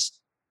answer is,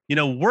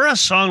 we're a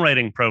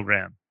songwriting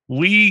program.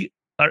 We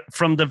are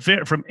from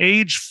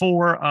age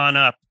 4 on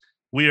up.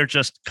 we are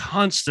just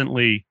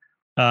constantly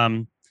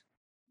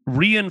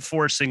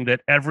reinforcing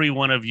that every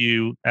one of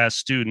you as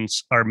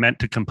students are meant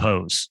to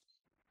compose.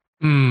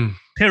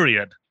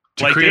 Period.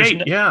 To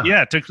create,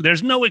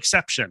 there's no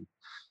exception.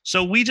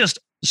 So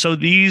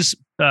these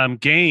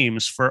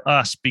games for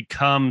us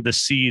become the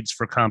seeds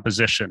for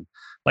composition.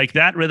 Like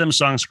that rhythm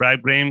song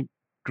Scribe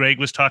Greg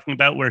was talking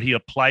about, where he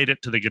applied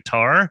it to the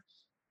guitar.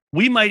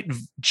 We might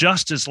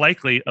just as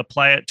likely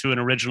apply it to an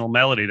original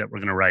melody that we're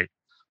going to write.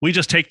 We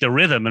just take the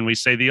rhythm and we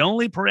say the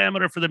only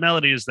parameter for the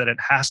melody is that it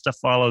has to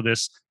follow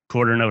this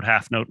quarter note,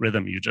 half note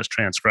rhythm you just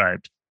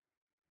transcribed.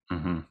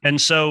 Mm-hmm. And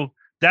so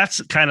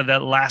that's kind of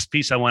that last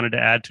piece I wanted to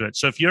add to it.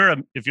 So if you're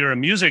a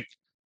music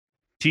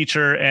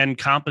teacher and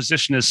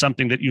composition is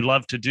something that you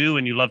love to do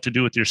and you love to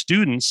do with your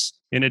students,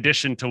 in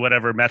addition to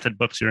whatever method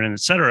books you're in, et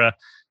cetera,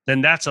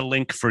 then that's a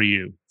link for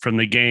you from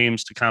the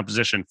games to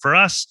composition. For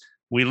us,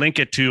 we link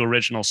it to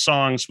original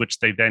songs, which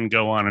they then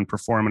go on and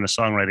perform in a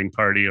songwriting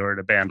party or at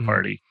a band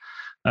party.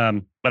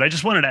 But I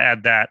just wanted to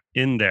add that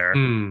in there.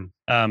 Can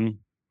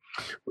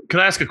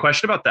I ask a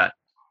question about that?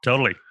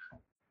 Totally.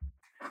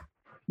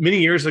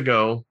 Many years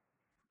ago,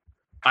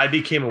 I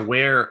became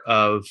aware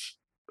of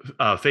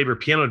Faber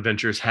Piano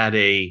Adventures had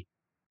a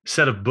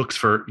set of books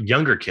for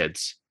younger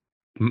kids,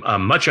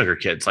 much younger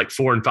kids, like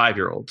 4 and 5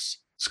 year olds.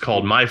 It's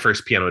called My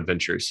First Piano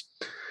Adventures.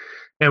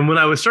 And when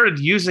I started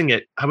using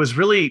it, I was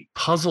really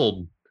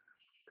puzzled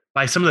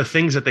by some of the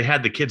things that they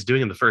had the kids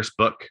doing in the first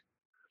book.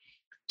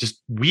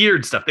 Just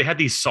weird stuff. They had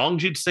these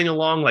songs you'd sing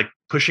along, like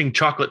pushing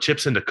chocolate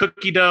chips into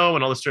cookie dough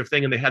and all this sort of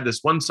thing. And they had this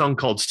one song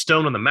called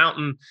Stone on the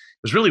Mountain. It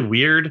was really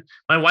weird.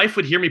 My wife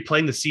would hear me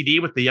playing the CD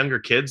with the younger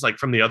kids, like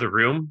from the other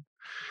room.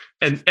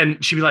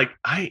 And she'd be like,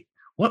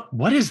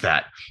 what is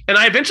that? And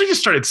I eventually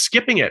just started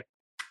skipping it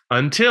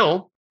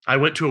until I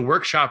went to a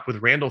workshop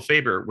with Randall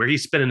Faber, where he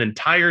spent an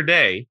entire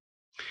day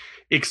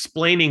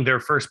explaining their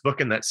first book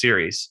in that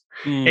series.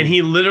 And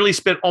he literally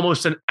spent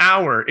almost an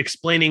hour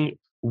explaining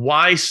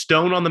why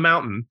Stone on the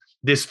Mountain,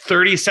 this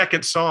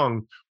 30-second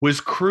song, was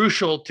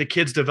crucial to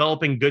kids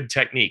developing good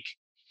technique.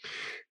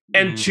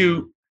 And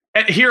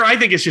here, I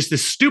think it's just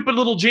this stupid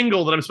little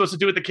jingle that I'm supposed to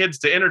do with the kids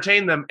to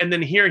entertain them. And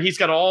then here he's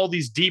got all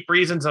these deep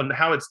reasons on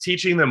how it's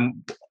teaching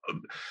them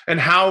and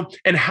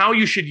how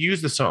you should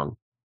use the song.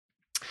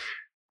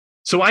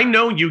 So I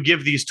know you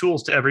give these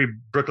tools to every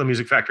Brooklyn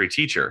Music Factory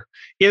teacher.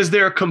 Is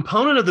there a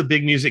component of the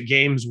big music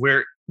games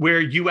where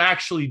you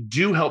actually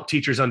do help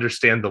teachers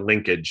understand the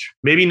linkage?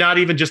 Maybe not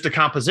even just to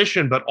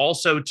composition, but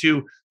also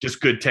to just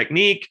good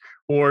technique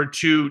or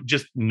to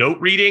just note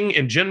reading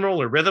in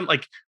general or rhythm?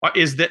 Like,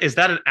 is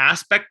that an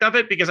aspect of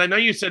it? Because I know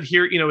you said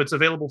here, it's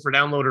available for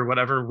download or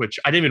whatever, which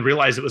I didn't even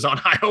realize it was on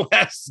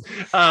iOS.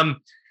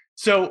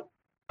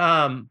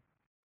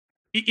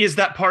 Is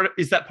that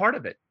part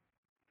of it?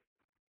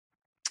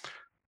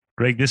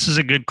 Greg, this is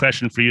a good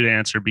question for you to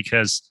answer,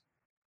 because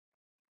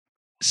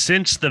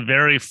since the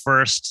very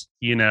first,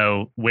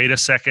 wait a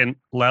second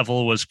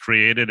level was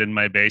created in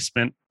my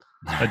basement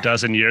a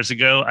dozen years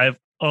ago, I've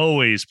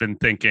always been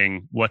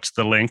thinking, what's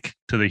the link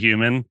to the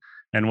human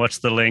and what's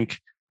the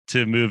link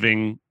to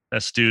moving a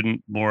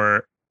student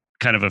more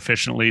kind of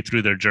efficiently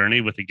through their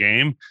journey with the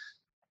game?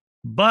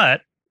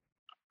 But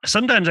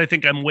sometimes I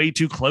think I'm way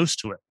too close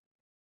to it.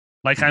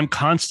 Like I'm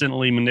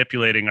constantly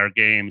manipulating our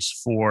games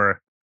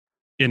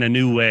in a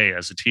new way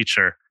as a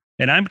teacher.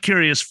 And I'm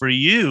curious for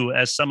you,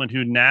 as someone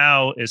who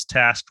now is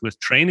tasked with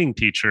training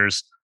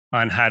teachers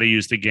on how to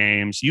use the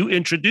games. You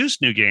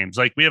introduce new games.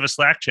 Like we have a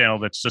Slack channel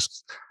that's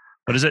just,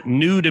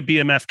 new to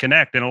BMF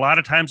Connect. And a lot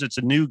of times it's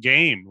a new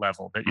game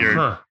level that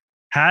you're,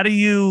 How do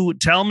you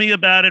tell me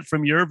about it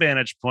from your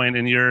vantage point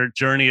in your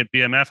journey at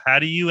BMF? How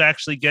do you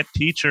actually get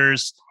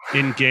teachers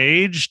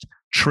engaged,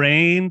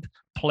 trained,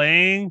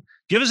 playing?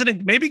 Give us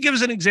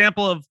an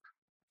example of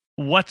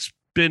what's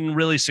been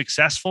really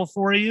successful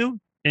for you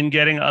in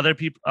getting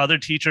other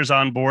teachers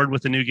on board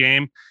with the new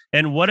game,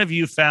 and what have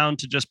you found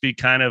to just be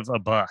kind of a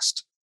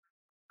bust?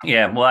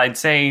 Yeah, well, I'd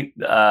say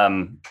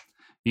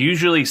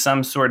usually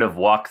some sort of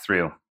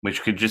walkthrough,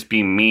 which could just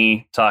be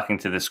me talking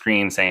to the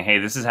screen saying, hey,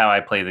 this is how I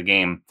play the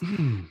game,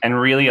 and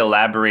really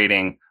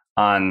elaborating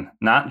on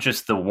not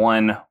just the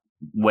one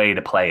way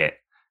to play it.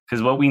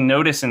 Because what we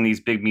notice in these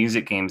big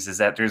music games is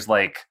that there's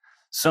like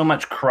so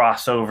much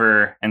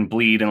crossover and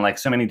bleed and like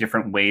so many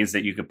different ways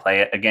that you could play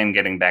it. Again,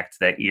 getting back to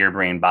that ear,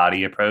 brain,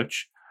 body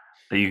approach,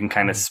 that you can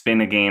kind of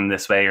spin a game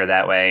this way or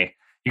that way.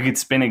 You could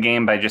spin a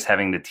game by just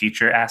having the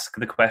teacher ask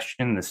the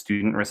question, the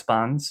student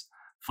responds.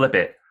 Flip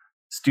it.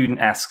 Student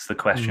asks the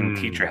question,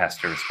 teacher has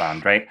to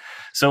respond, right?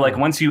 So like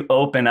once you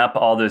open up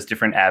all those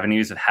different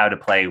avenues of how to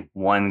play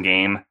one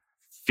game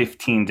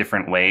 15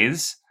 different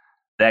ways,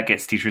 that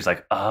gets teachers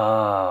like,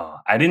 oh,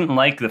 I didn't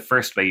like the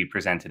first way you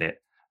presented it,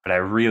 but I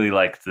really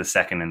liked the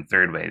second and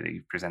third way that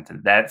you presented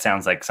it. That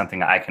sounds like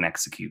something I can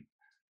execute,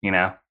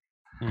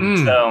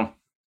 So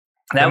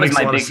that was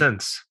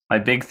my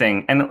big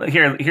thing. And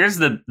here's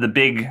the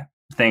big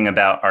thing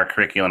about our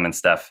curriculum and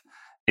stuff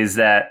is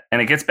that,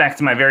 and it gets back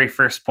to my very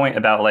first point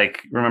about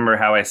like, remember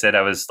how I said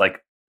I was like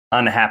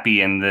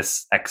unhappy in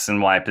this X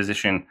and Y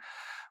position,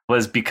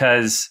 was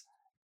because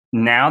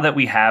now that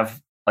we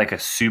have like a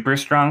super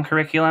strong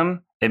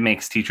curriculum, it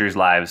makes teachers'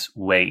 lives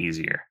way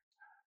easier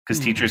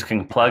because teachers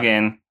can plug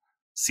in,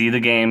 see the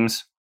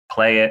games,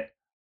 play it.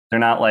 They're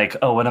not like,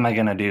 oh, what am I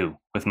going to do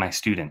with my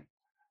student?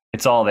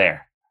 It's all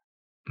there,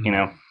 you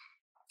know?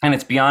 And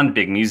it's beyond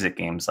big music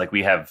games. Like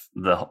we have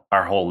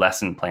our whole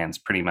lesson plans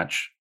pretty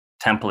much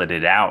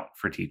templated out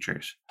for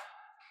teachers.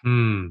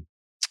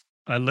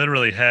 I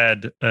literally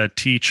had a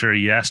teacher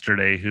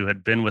yesterday who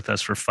had been with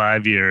us for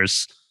 5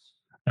 years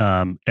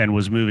and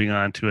was moving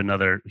on to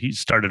another. He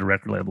started a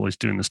record label. He's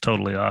doing this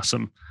totally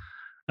awesome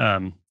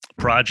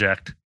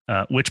project,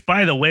 which,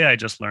 by the way, I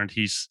just learned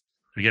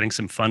they're getting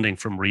some funding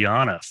from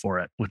Rihanna for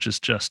it, which is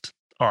just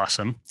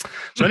awesome.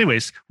 So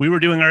anyways, we were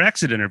doing our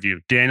exit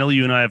interview. Daniel,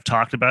 you and I have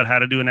talked about how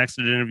to do an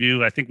exit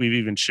interview. I think we've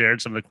even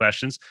shared some of the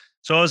questions.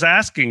 So I was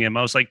asking him,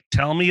 I was like,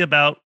 tell me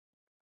about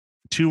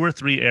 2 or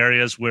 3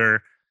 areas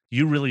where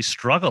you really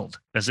struggled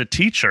as a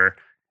teacher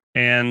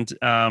and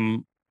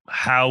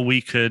how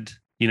we could,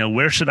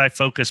 where should I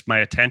focus my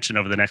attention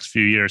over the next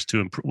few years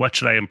to improve? What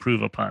should I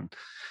improve upon?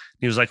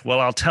 He was like, well,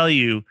 I'll tell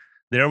you,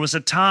 there was a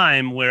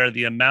time where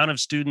the amount of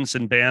students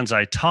and bands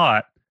I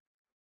taught,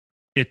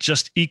 it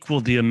just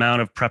equaled the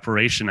amount of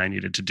preparation I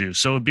needed to do.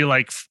 So it'd be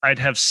like, I'd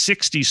have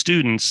 60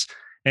 students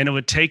and it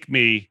would take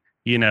me,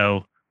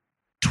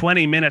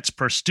 20 minutes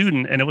per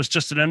student. And it was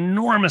just an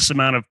enormous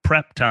amount of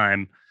prep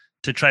time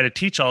to try to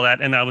teach all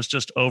that. And I was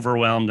just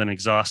overwhelmed and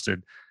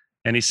exhausted.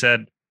 And he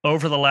said,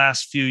 over the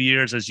last few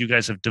years, as you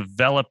guys have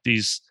developed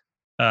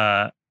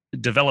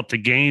developed the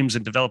games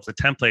and developed the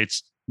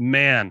templates,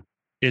 man,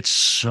 it's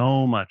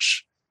so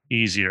much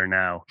easier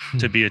now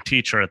to be a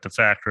teacher at the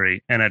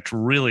factory. And it's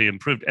really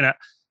improved. And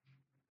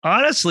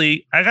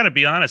honestly, I got to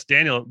be honest,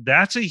 Daniel,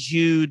 that's a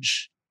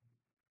huge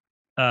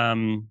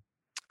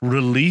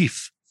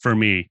relief for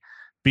me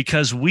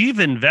because we've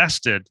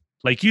invested,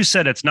 like you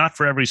said, it's not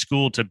for every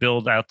school to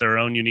build out their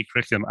own unique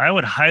curriculum. I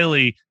would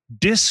highly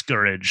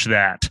discourage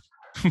that.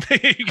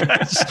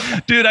 Because,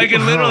 dude, I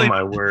can literally,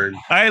 my word.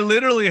 I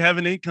literally have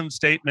an income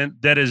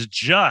statement that is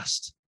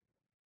just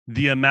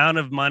the amount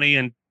of money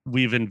and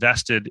we've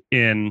invested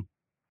in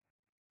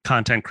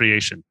content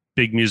creation,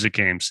 big music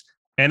games,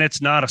 and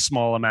it's not a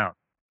small amount.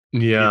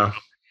 Yeah.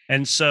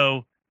 And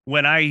so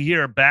when I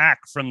hear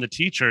back from the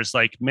teachers,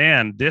 like,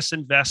 man, this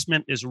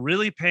investment is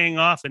really paying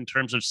off in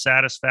terms of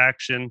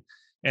satisfaction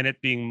and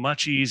it being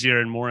much easier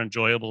and more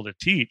enjoyable to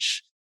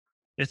teach,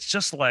 it's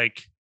just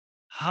like,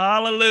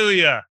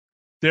 hallelujah.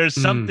 There's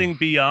something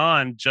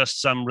beyond just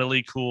some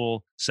really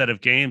cool set of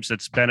games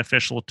that's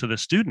beneficial to the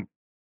student.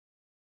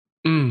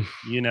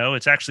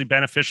 It's actually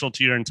beneficial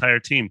to your entire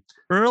team.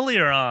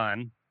 Earlier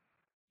on,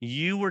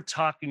 you were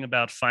talking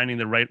about finding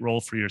the right role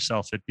for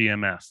yourself at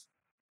BMF.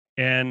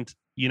 And,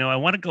 I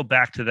want to go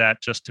back to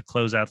that just to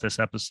close out this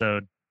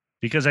episode,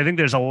 because I think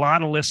there's a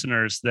lot of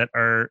listeners that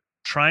are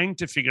trying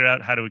to figure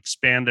out how to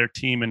expand their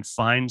team and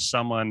find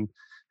someone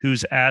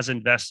who's as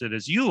invested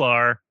as you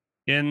are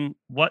in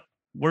what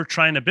we're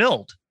trying to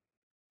build,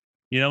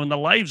 in the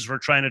lives we're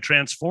trying to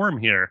transform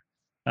here.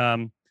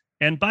 And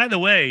by the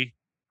way,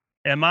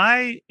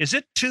 is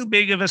it too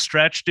big of a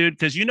stretch, dude?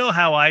 Because you know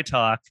how I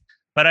talk,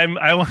 but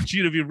I want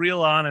you to be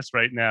real honest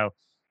right now.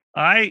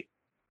 I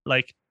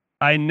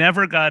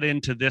never got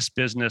into this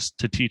business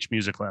to teach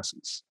music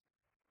lessons.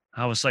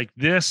 I was like,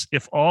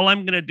 if all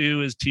I'm going to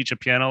do is teach a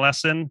piano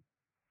lesson,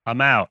 I'm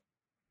out,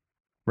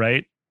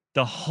 right?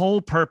 The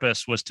whole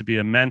purpose was to be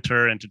a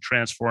mentor and to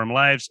transform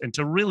lives and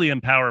to really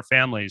empower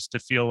families to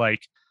feel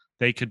like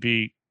they could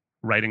be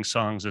writing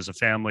songs as a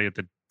family at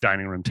the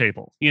dining room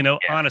table.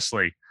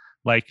 Honestly,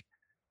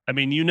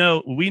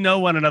 we know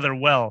one another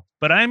well,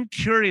 but I'm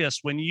curious,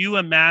 when you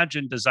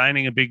imagine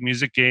designing a big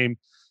music game,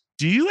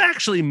 do you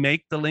actually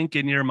make the link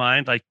in your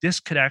mind? Like, this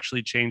could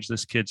actually change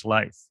this kid's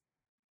life?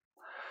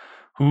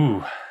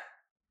 Ooh.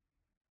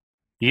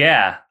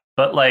 Yeah.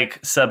 But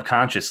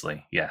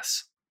subconsciously,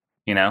 yes.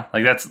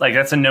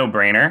 That's a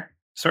no-brainer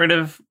sort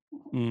of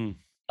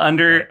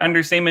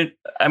understatement.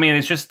 I mean,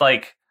 it's just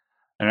not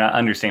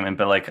understatement,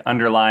 but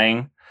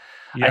underlying.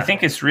 Yeah. I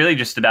think it's really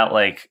just about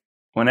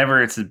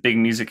whenever it's a big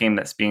music game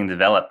that's being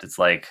developed, it's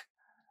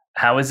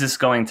how is this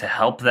going to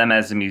help them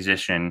as a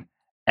musician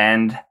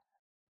and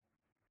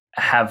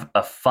have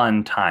a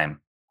fun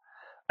time?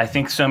 I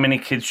think so many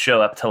kids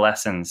show up to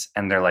lessons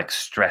and they're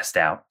stressed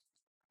out,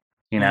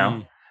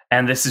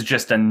 and this is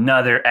just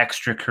another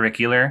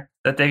extracurricular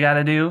that they got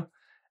to do.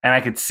 And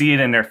I could see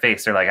it in their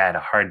face. They're like, I had a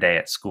hard day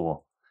at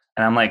school.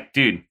 And I'm like,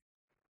 dude,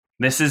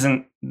 this is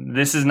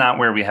not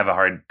where we have a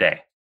hard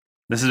day.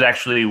 This is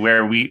actually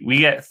where we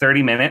get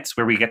 30 minutes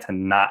where we get to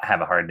not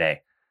have a hard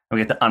day. And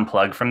we get to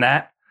unplug from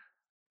that.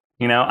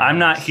 Yes. I'm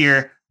not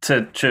here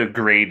to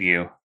grade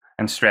you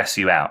and stress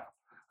you out.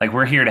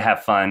 We're here to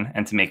have fun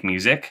and to make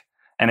music.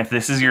 And if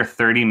this is your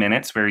 30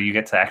 minutes where you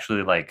get to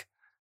actually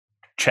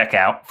check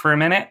out for a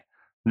minute,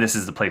 this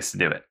is the place to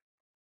do it.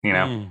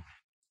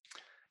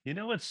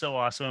 What's so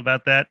awesome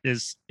about that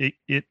is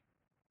it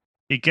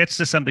gets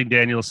to something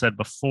Daniel said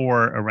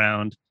before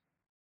around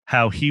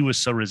how he was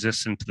so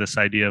resistant to this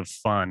idea of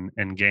fun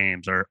and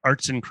games or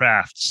arts and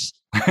crafts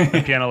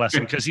a piano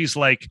lesson, because he's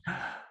like,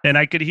 and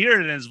I could hear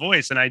it in his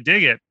voice, and I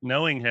dig it,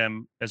 knowing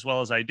him as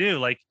well as I do.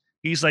 Like,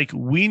 he's like,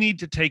 we need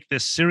to take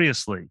this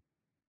seriously.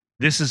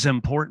 This is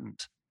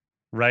important,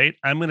 right?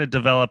 I'm going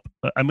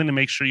to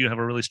make sure you have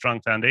a really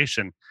strong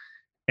foundation.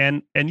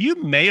 And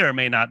you may or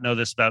may not know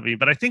this about me,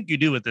 but I think you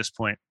do at this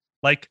point.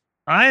 Like,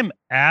 I'm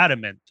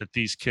adamant that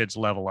these kids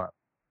level up.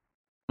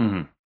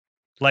 Mm-hmm.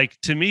 Like,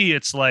 to me,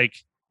 it's like,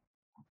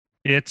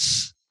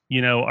 it's,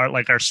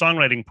 our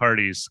songwriting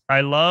parties.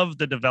 I love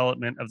the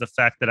development of the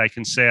fact that I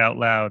can say out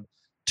loud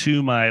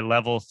to my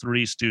level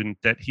 3 student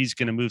that he's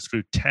going to move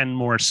through 10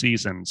 more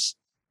seasons,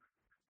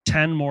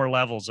 10 more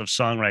levels of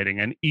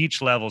songwriting, and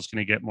each level is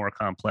going to get more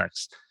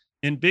complex.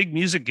 In big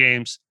music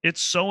games,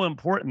 it's so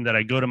important that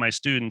I go to my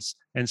students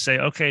and say,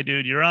 okay,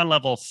 dude, you're on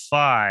level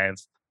 5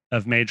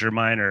 of major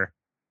minor.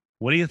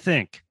 What do you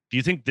think? Do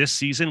you think this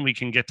season we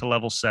can get to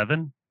level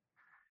 7?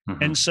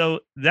 Mm-hmm. And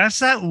so that's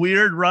that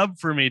weird rub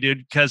for me,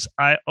 dude, because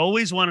I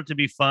always want it to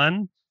be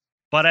fun,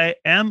 but I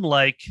am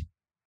like,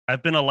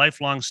 I've been a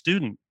lifelong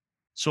student.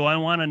 So I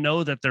want to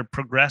know that they're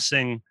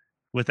progressing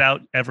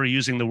without ever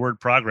using the word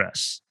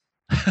progress.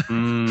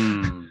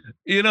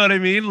 You know what I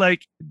mean?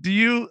 Like, do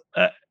you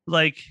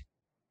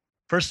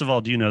first of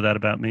all, do you know that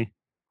about me?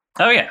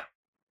 Oh yeah.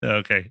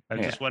 Okay.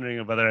 I'm just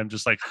wondering whether I'm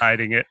just like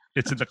hiding it.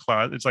 It's in the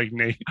closet. It's like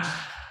Nate.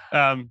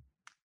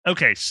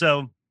 Okay.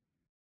 So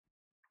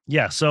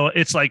yeah. So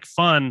it's like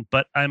fun,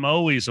 but I'm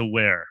always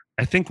aware.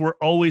 I think we're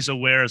always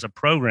aware as a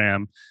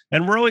program,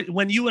 and we're always,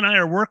 when you and I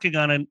are working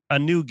on a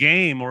new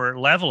game or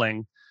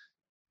leveling,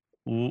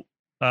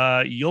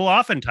 you'll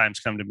oftentimes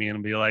come to me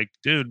and be like,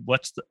 dude,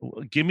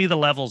 give me the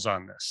levels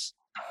on this.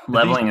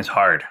 Leveling is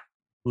hard.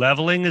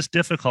 Leveling is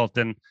difficult.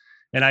 And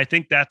I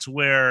think that's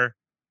where,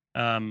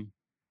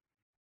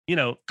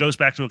 goes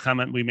back to a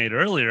comment we made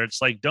earlier.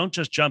 It's like, don't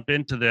just jump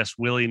into this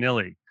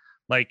willy-nilly.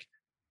 Like,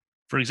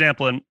 for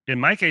example, in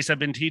my case, I've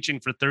been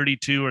teaching for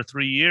 32 or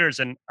 3 years,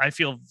 and I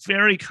feel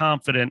very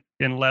confident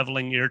in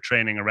leveling ear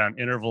training around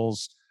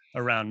intervals,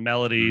 around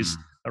melodies,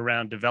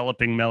 around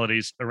developing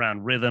melodies,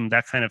 around rhythm,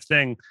 that kind of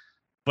thing.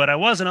 But I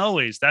wasn't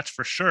always, that's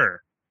for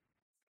sure.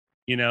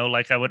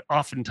 Like, I would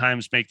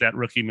oftentimes make that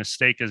rookie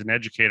mistake as an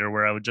educator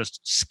where I would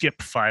just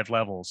skip 5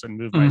 levels and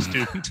move my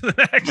student to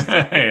the next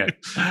thing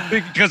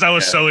because I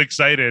was so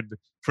excited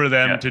for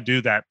them to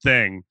do that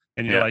thing.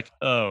 And you're like,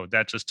 oh,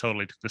 that just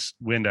totally took this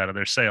wind out of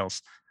their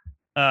sails.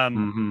 I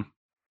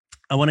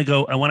want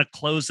to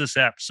close this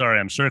app. Sorry,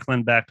 I'm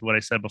circling back to what I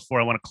said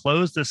before. I want to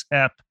close this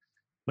app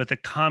with a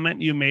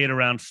comment you made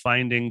around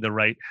finding the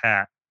right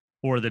hat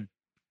or the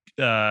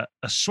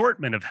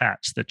assortment of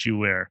hats that you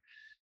wear.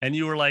 And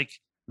you were like,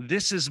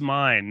 this is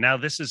mine. Now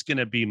this is going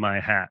to be my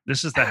hat.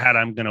 This is the hat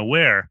I'm going to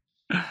wear.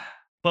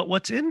 But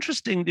what's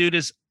interesting, dude,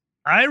 is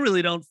I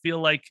really don't feel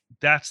like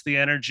that's the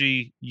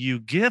energy you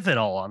give it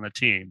all on the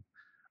team.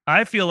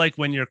 I feel like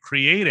when you're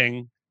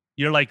creating,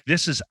 you're like,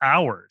 this is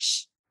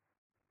ours.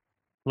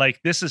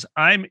 Like,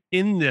 I'm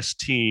in this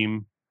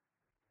team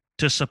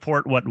to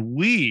support what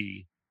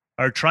we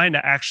are trying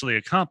to actually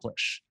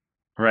accomplish.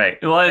 Right.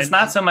 Well, it's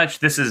not so much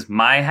this is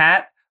my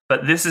hat,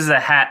 but this is a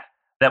hat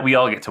that we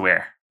all get to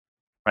wear.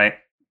 Right.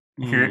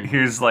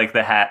 Here's like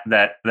the hat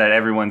that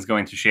everyone's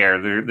going to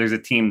share. There's a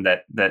team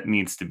that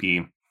needs to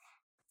be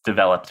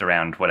developed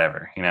around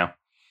whatever,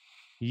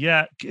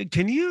 Yeah.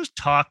 Can you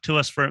talk to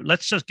us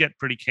let's just get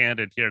pretty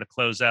candid here to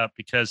close out,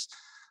 because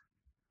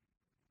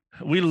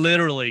we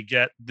literally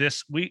get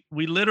this. We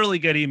literally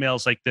get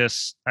emails like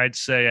this, I'd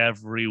say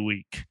every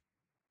week,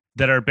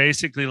 that are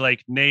basically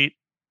like, Nate,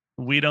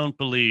 we don't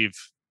believe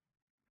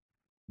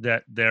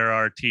that there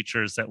are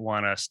teachers that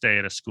want to stay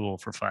at a school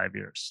for 5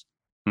 years.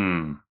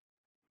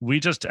 We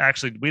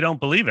don't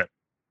believe it.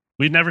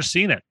 We've never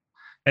seen it.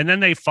 And then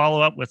they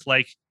follow up with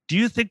like, do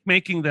you think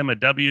making them a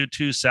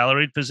W-2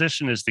 salaried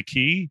position is the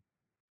key?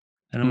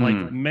 And I'm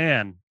like,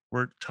 man,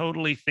 we're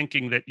totally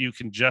thinking that you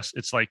can just,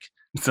 it's like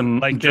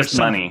just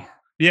money.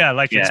 Yeah.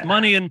 Like it's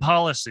money and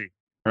policy.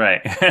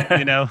 Right.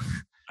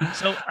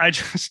 So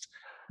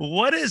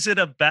what is it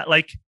about?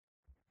 Like,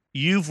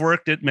 you've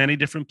worked at many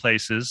different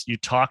places. You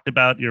talked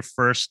about your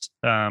first,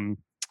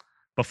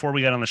 before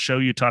we got on the show,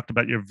 you talked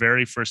about your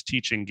very first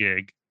teaching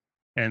gig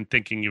and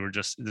thinking you were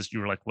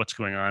like, what's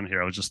going on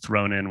here? I was just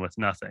thrown in with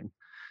nothing.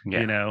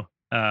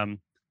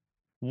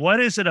 What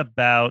is it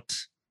about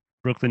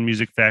Brooklyn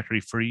Music Factory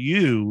for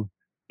you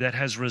that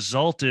has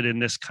resulted in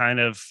this kind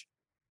of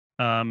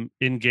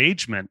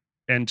engagement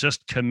and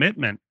just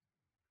commitment?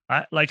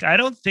 I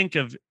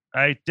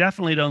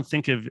definitely don't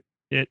think of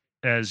it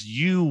as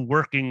you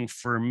working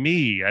for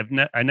me.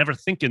 I never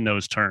think in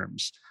those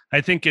terms.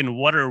 I think in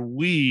what are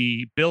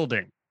we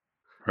building,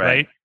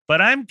 right?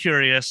 But I'm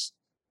curious,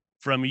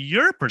 from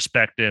your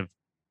perspective,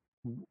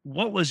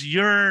 what was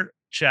your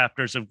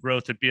chapters of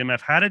growth at BMF?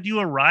 How did you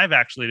arrive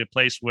actually at a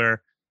place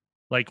where,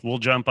 like, we'll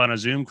jump on a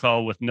Zoom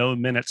call with no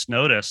minutes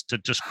notice to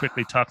just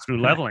quickly talk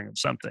through leveling of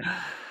something?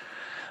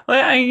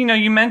 Well,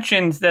 you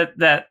mentioned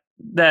that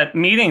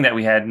meeting that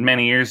we had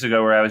many years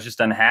ago where I was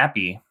just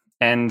unhappy.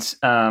 And,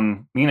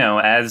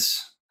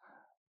 as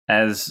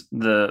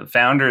the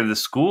founder of the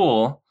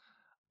school,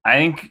 I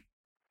think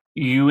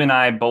you and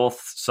I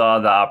both saw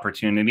the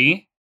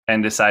opportunity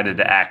and decided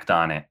to act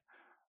on it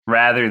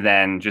rather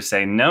than just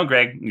say, no,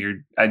 Greg,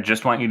 I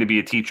just want you to be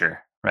a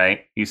teacher,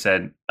 right? You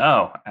said,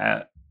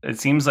 it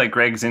seems like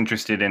Greg's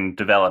interested in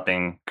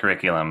developing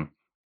curriculum.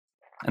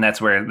 And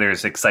that's where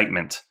there's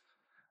excitement.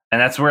 And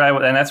that's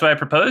why I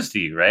proposed to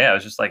you, right? I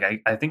was just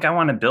like, I think I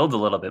want to build a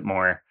little bit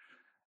more,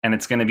 and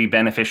it's going to be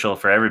beneficial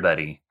for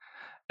everybody.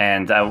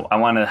 And I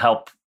want to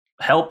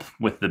help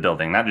with the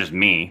building, not just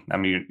me. I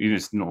mean, you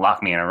just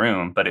lock me in a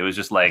room, but it was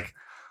just like,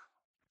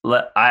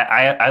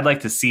 I'd like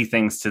to see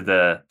things to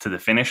the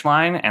finish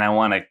line, and I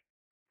want to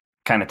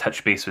kind of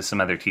touch base with some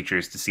other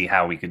teachers to see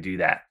how we could do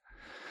that.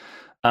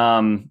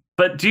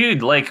 But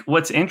dude, like,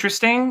 what's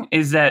interesting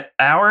is that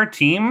our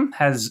team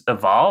has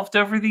evolved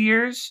over the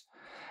years,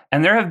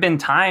 and there have been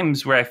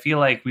times where I feel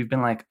like we've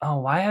been like, oh,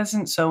 why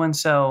hasn't so and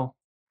so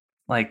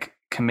like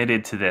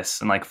committed to this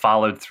and like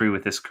followed through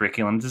with this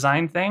curriculum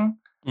design thing?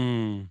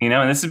 And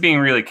this is being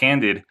really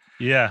candid.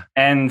 Yeah.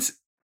 And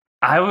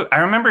I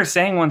remember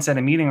saying once at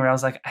a meeting where I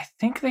was like, I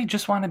think they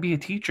just want to be a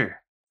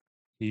teacher.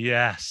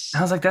 Yes. And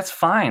I was like, that's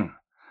fine.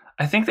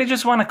 I think they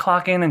just want to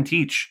clock in and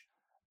teach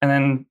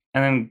and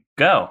then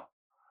go.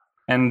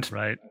 And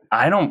right.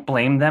 I don't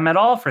blame them at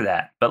all for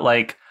that. But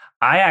like,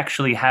 I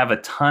actually have a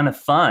ton of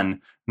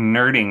fun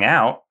nerding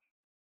out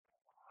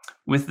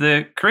with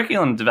the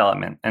curriculum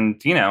development.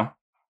 And,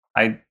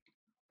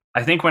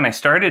 I think when I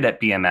started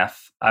at BMF,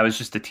 I was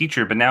just a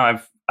teacher, but now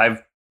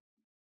I've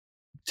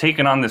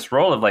taken on this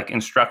role of like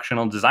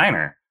instructional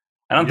designer.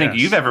 I don't think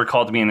you've ever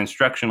called me an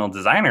instructional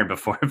designer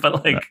before,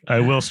 but like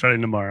I will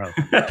starting tomorrow.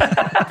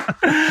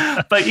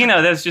 But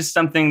that's just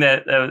something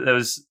that I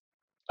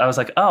was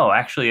like, oh,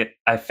 actually,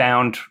 I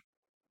found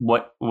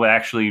what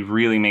actually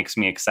really makes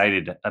me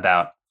excited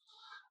about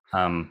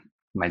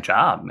my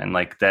job and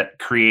like that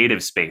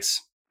creative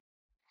space.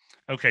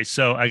 Okay,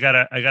 so I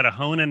gotta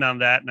hone in on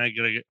that, and I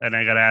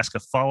gotta ask a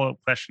follow-up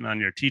question on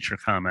your teacher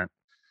comment.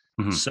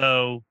 Mm-hmm.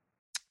 So,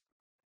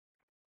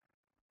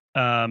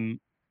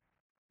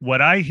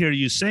 what I hear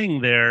you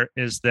saying there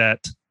is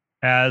that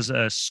as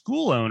a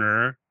school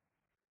owner,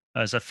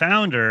 as a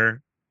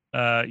founder,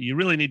 you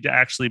really need to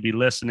actually be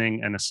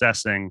listening and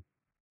assessing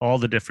all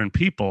the different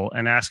people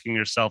and asking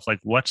yourself, like,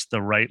 what's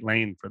the right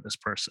lane for this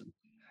person?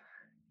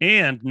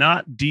 And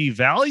not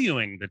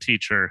devaluing the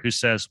teacher who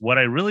says, what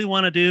I really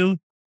want to do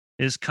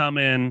is come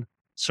in,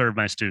 serve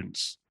my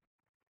students.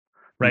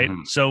 Right.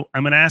 Mm-hmm. So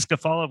I'm going to ask a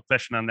follow-up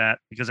question on that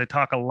because I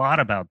talk a lot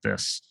about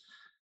this.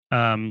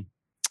 I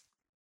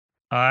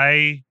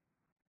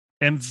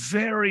am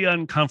very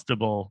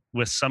uncomfortable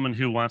with someone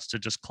who wants to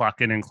just clock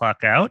in and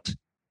clock out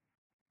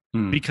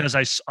because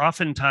I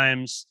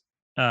oftentimes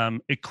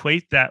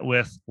equate that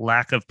with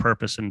lack of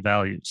purpose and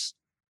values.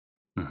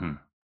 Mm-hmm.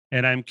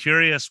 And I'm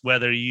curious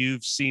whether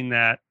you've seen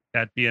that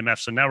at BMF.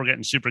 So now we're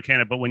getting super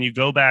candid, but when you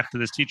go back to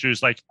this teacher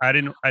who's like, I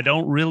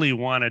don't really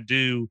want to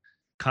do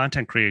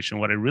content creation.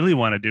 What I really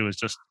want to do is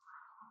just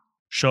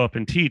show up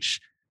and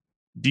teach.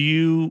 Do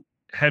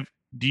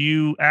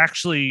you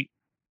actually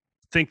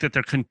think that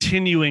they're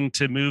continuing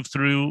to move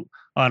through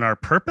on our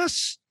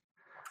purpose?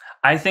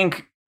 I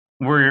think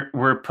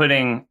we're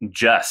putting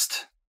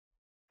just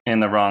in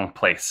the wrong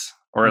place,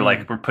 or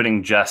like we're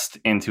putting just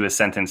into a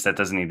sentence that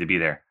doesn't need to be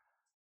there.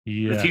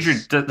 Yes. The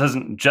teacher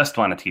doesn't just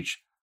want to teach.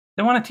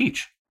 They want to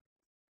teach.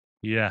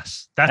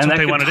 Yes. That's what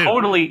they want to do.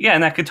 Yeah.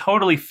 And that could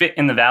totally fit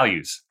in the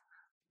values.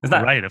 It's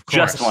not right, of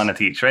course. Just want to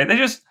teach, right?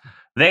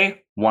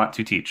 They want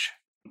to teach.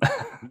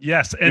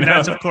 Yes. And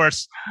that's, of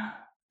course,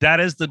 that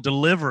is the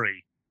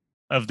delivery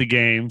of the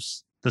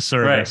games, the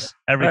service,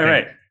 everything.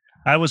 Right.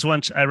 I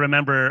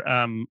remember,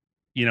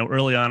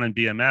 early on in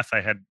BMF,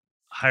 I had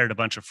hired a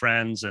bunch of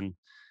friends and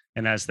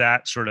as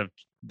that sort of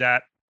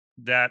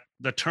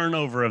the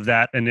turnover of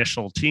that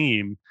initial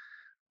team,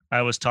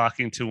 I was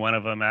talking to one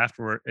of them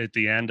afterward at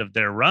the end of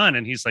their run.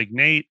 And he's like,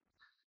 Nate,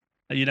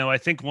 I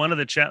think one of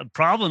the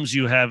problems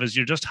you have is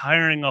you're just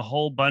hiring a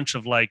whole bunch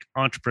of like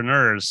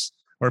entrepreneurs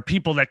or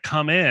people that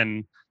come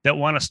in that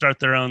want to start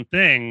their own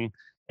thing.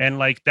 And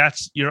like,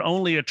 you're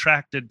only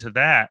attracted to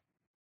that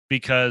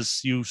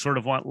because you sort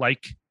of want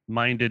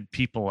like-minded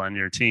people on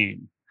your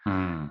team.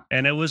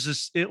 And it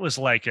was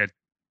like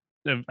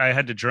I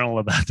had to journal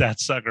about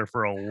that sucker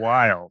for a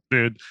while,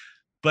 dude.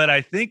 But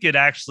I think it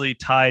actually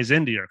ties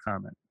into your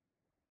comment.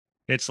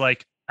 It's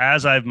like,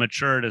 as I've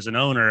matured as an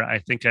owner, I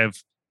think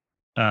I've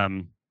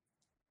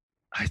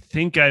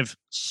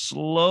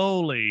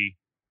slowly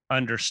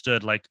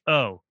understood like,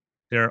 oh,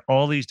 there are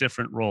all these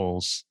different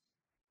roles.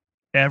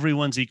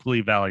 Everyone's equally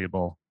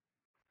valuable.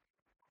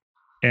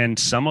 And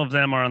some of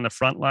them are on the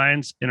front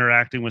lines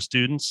interacting with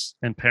students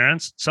and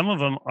parents. Some of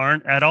them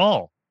aren't at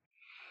all.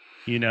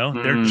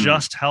 They're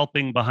just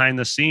helping behind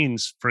the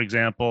scenes. For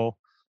example,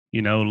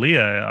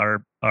 Leah,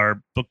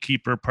 our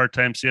bookkeeper,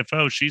 part-time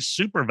CFO, she's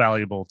super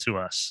valuable to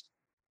us.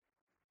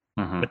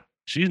 Mm-hmm. But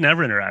she's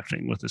never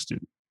interacting with the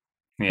student.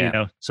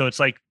 Yeah. So it's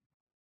like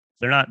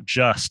they're not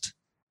just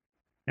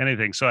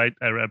anything. So I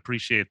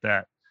appreciate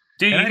that.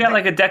 Dude, you got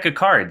like a deck of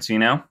cards,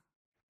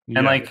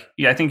 And like,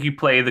 I think you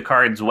play the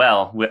cards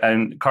well,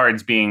 and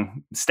cards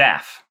being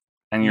staff.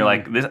 And you're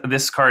like,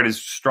 this card is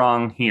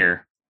strong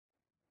here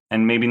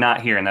and maybe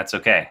not here, and that's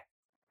okay.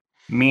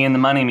 Me in the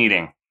money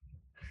meeting.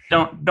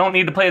 Don't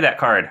need to play that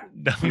card.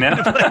 Don't need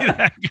to play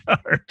that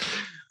card.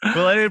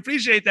 Well, I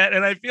appreciate that.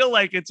 And I feel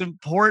like it's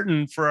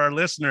important for our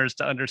listeners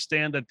to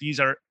understand that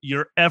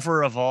you're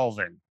ever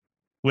evolving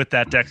with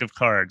that deck of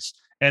cards.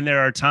 And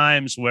there are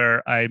times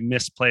where I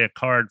misplay a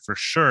card for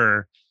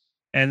sure.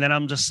 And then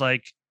I'm just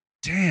like,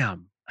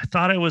 damn, I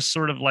thought I was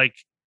sort of like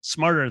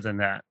smarter than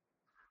that.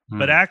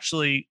 But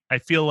actually, I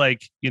feel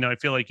like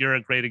you're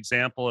a great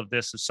example of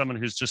this as someone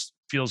who's just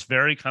feels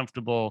very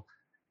comfortable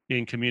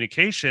in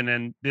communication,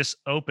 and this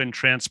open,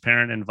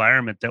 transparent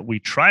environment that we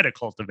try to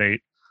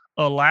cultivate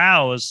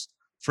allows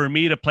for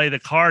me to play the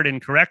card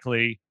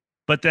incorrectly,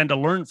 but then to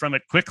learn from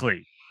it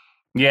quickly.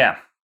 Yeah.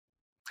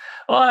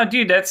 Well,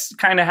 dude, that's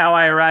kind of how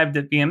I arrived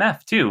at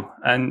BMF too.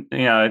 And,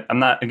 I'm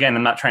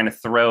not trying to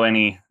throw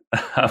any,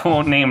 I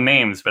won't name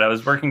names, but I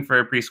was working for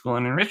a preschool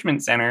and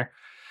enrichment center.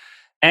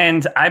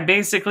 And I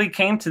basically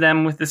came to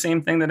them with the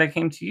same thing that I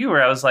came to you,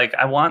 where I was like,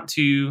 I want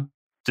to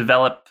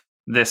develop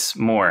this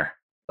more.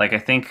 Like, I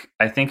think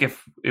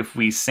if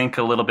we sink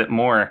a little bit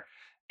more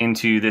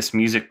into this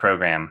music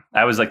program,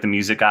 I was like the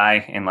music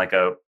guy in like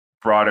a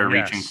broader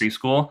reaching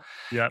preschool.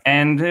 Yep.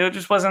 And it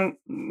just wasn't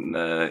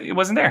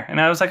there.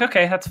 And I was like,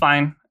 okay, that's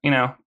fine.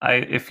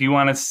 If you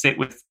want to sit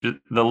with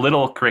the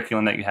little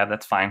curriculum that you have,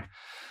 that's fine.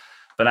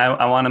 But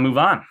I want to move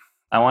on.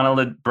 I want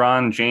to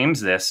LeBron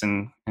James this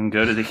and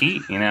go to the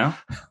Heat, Go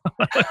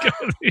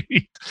to the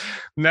Heat.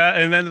 No,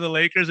 and then to the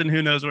Lakers, and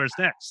who knows where's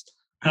next.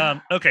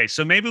 Okay,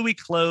 so maybe we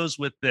close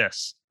with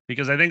this,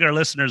 because I think our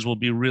listeners will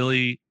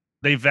be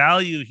they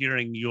value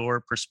hearing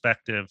your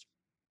perspective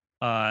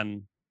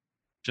on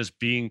just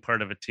being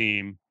part of a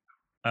team,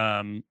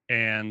 and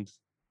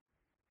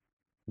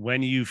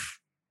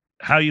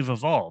how you've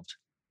evolved.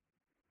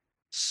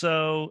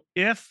 So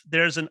if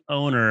there's an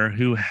owner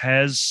who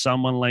has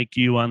someone like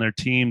you on their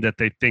team that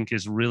they think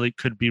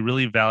could be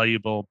really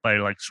valuable by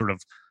like sort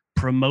of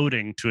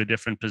promoting to a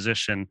different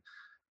position,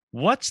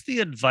 what's the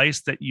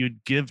advice that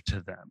you'd give to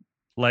them?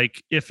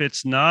 Like, if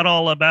it's not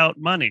all about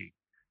money,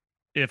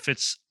 if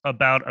it's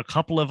about a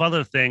couple of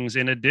other things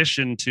in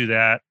addition to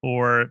that,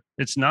 or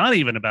it's not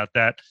even about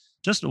that,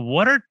 just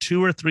what are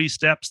 2 or 3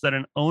 steps that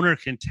an owner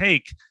can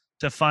take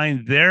to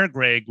find their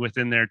Greg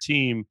within their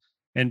team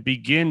and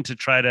begin to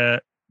try to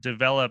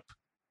develop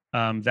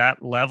that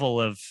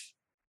level of,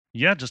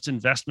 just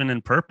investment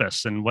and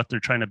purpose and what they're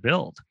trying to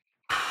build?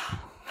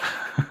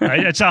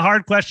 Right? It's a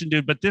hard question,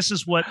 dude, but this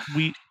is what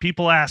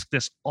people ask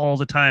this all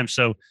the time.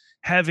 So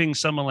having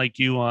someone like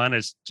you on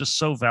is just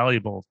so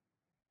valuable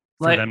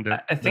for them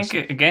to I think,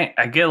 listen. again,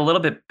 I get a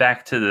little bit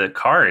back to the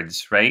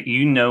cards, right?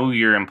 You know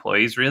your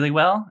employees really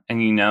well,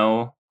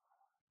 and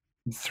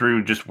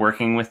through just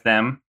working with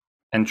them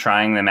and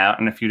trying them out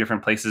in a few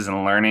different places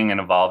and learning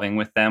and evolving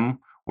with them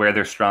where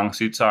their strong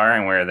suits are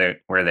and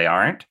where they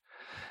aren't.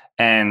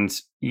 And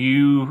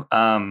you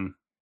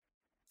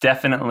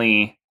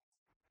definitely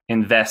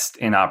invest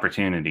in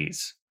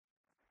opportunities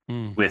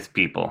with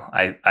people.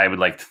 I would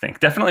like to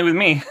think, definitely with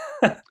me.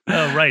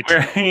 Oh, right.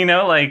 Where,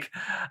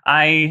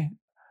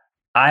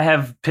 I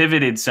have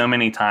pivoted so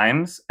many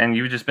times, and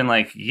you've just been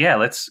like, yeah,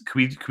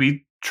 can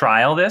we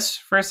trial this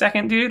for a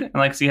second, dude? And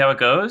like, see how it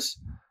goes.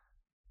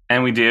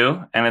 And we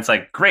do. And it's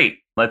like, great,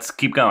 let's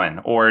keep going.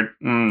 Or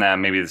nah,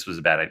 maybe this was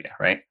a bad idea.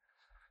 Right.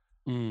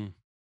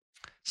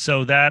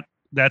 So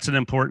that's an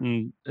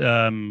important,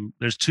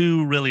 there's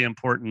 3 really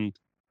important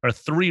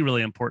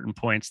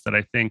points that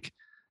I think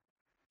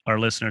our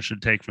listeners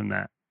should take from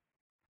that.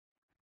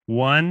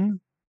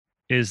 One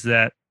is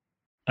that,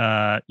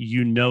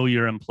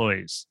 your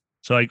employees.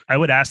 So I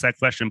would ask that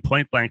question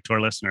point blank to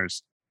our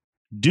listeners.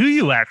 Do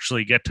you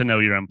actually get to know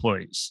your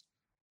employees?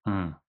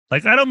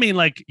 Like, I don't mean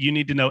like you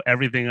need to know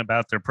everything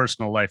about their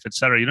personal life, et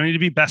cetera. You don't need to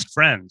be best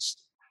friends,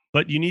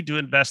 but you need to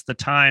invest the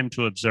time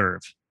to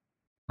observe.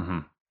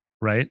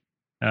 Right.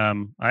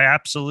 I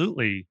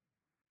absolutely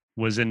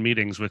was in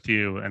meetings with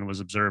you and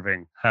was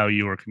observing how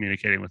you were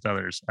communicating with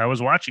others. I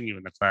was watching you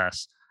in the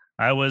class.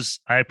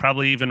 I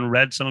probably even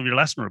read some of your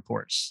lesson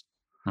reports.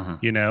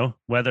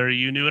 Whether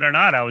you knew it or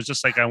not, I was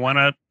just like, I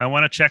want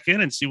to check in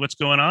and see what's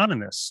going on in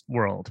this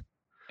world.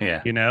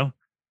 Yeah.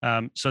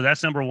 So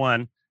that's number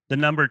one. The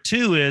number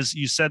 2 is,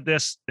 you said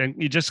this and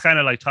you just kind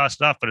of like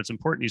tossed it off, but it's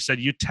important. You said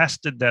you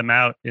tested them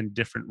out in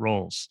different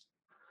roles.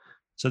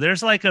 So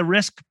there's like a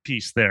risk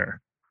piece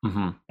there.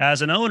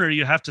 As an owner,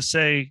 you have to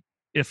say,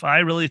 if I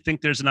really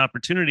think there's an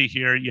opportunity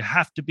here, you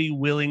have to be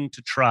willing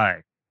to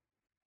try.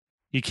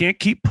 You can't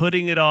keep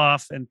putting it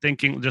off and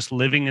thinking, just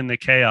living in the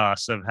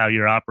chaos of how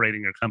you're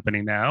operating your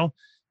company now. You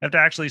have to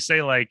actually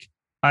say, like,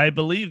 I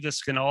believe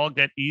this can all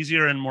get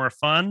easier and more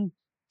fun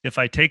if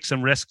I take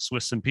some risks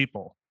with some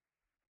people.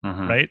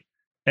 Right.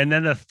 And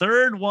then the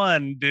third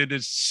one, dude,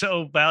 is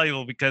so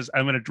valuable, because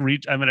I'm going to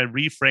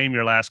reframe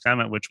your last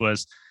comment, which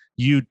was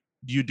you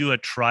do a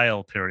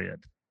trial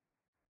period.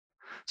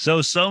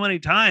 So many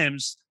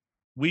times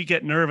we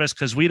get nervous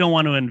because we don't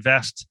want to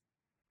invest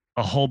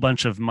a whole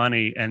bunch of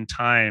money and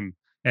time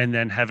and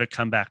then have it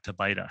come back to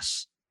bite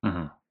us.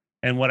 Mm-hmm.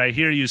 And what I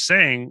hear you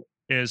saying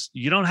is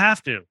you don't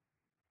have to.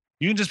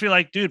 You can just be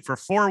like, dude, for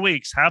 4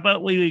 weeks, how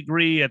about we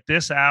agree at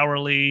this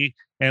hourly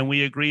and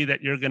we agree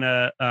that you're going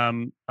to,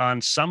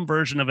 on some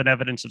version of an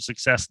evidence of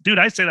success. Dude,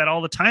 I say that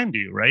all the time to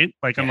you, right?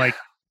 Like, I'm like,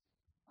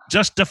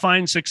 just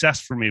define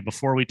success for me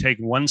before we take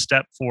one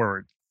step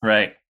forward.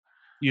 Right.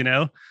 You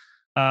know,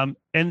 and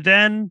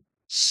then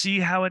see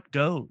how it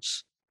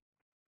goes.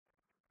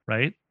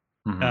 Right.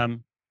 Mm-hmm.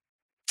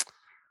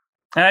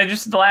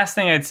 Just the last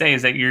thing I'd say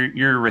is that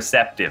you're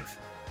receptive,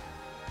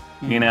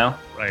 you know?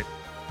 Right.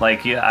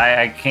 Like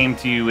I came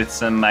to you with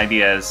some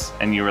ideas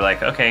and you were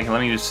like, okay, let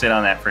me just sit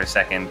on that for a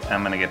second.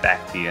 I'm going to get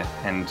back to you.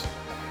 And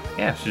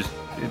yeah,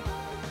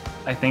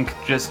 I think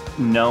just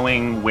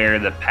knowing where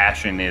the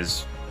passion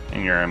is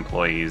in your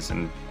employees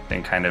and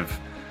then kind of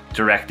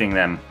directing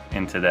them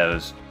into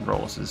those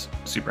roles is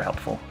super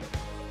helpful.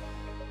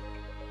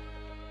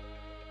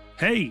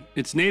 Hey,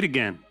 it's Nate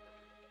again.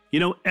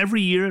 You know,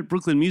 every year at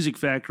Brooklyn Music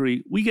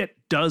Factory, we get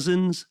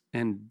dozens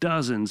and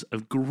dozens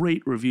of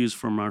great reviews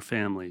from our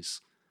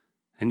families.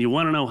 And you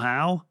want to know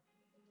how?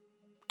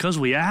 Because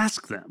we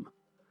ask them.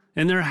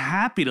 And they're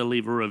happy to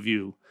leave a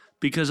review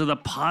because of the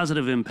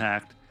positive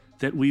impact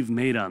that we've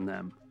made on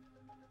them.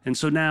 And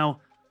so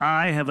now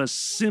I have a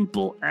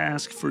simple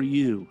ask for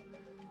you.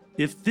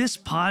 If this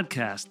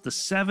podcast, the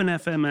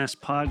 7FMS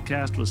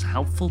podcast, was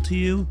helpful to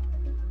you,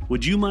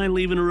 would you mind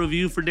leaving a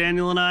review for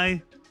Daniel and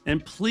I?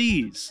 And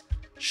please,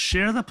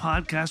 share the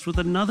podcast with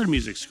another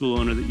music school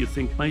owner that you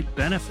think might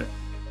benefit.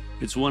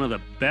 It's one of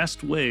the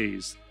best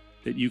ways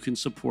that you can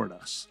support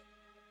us.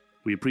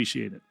 We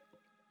appreciate it.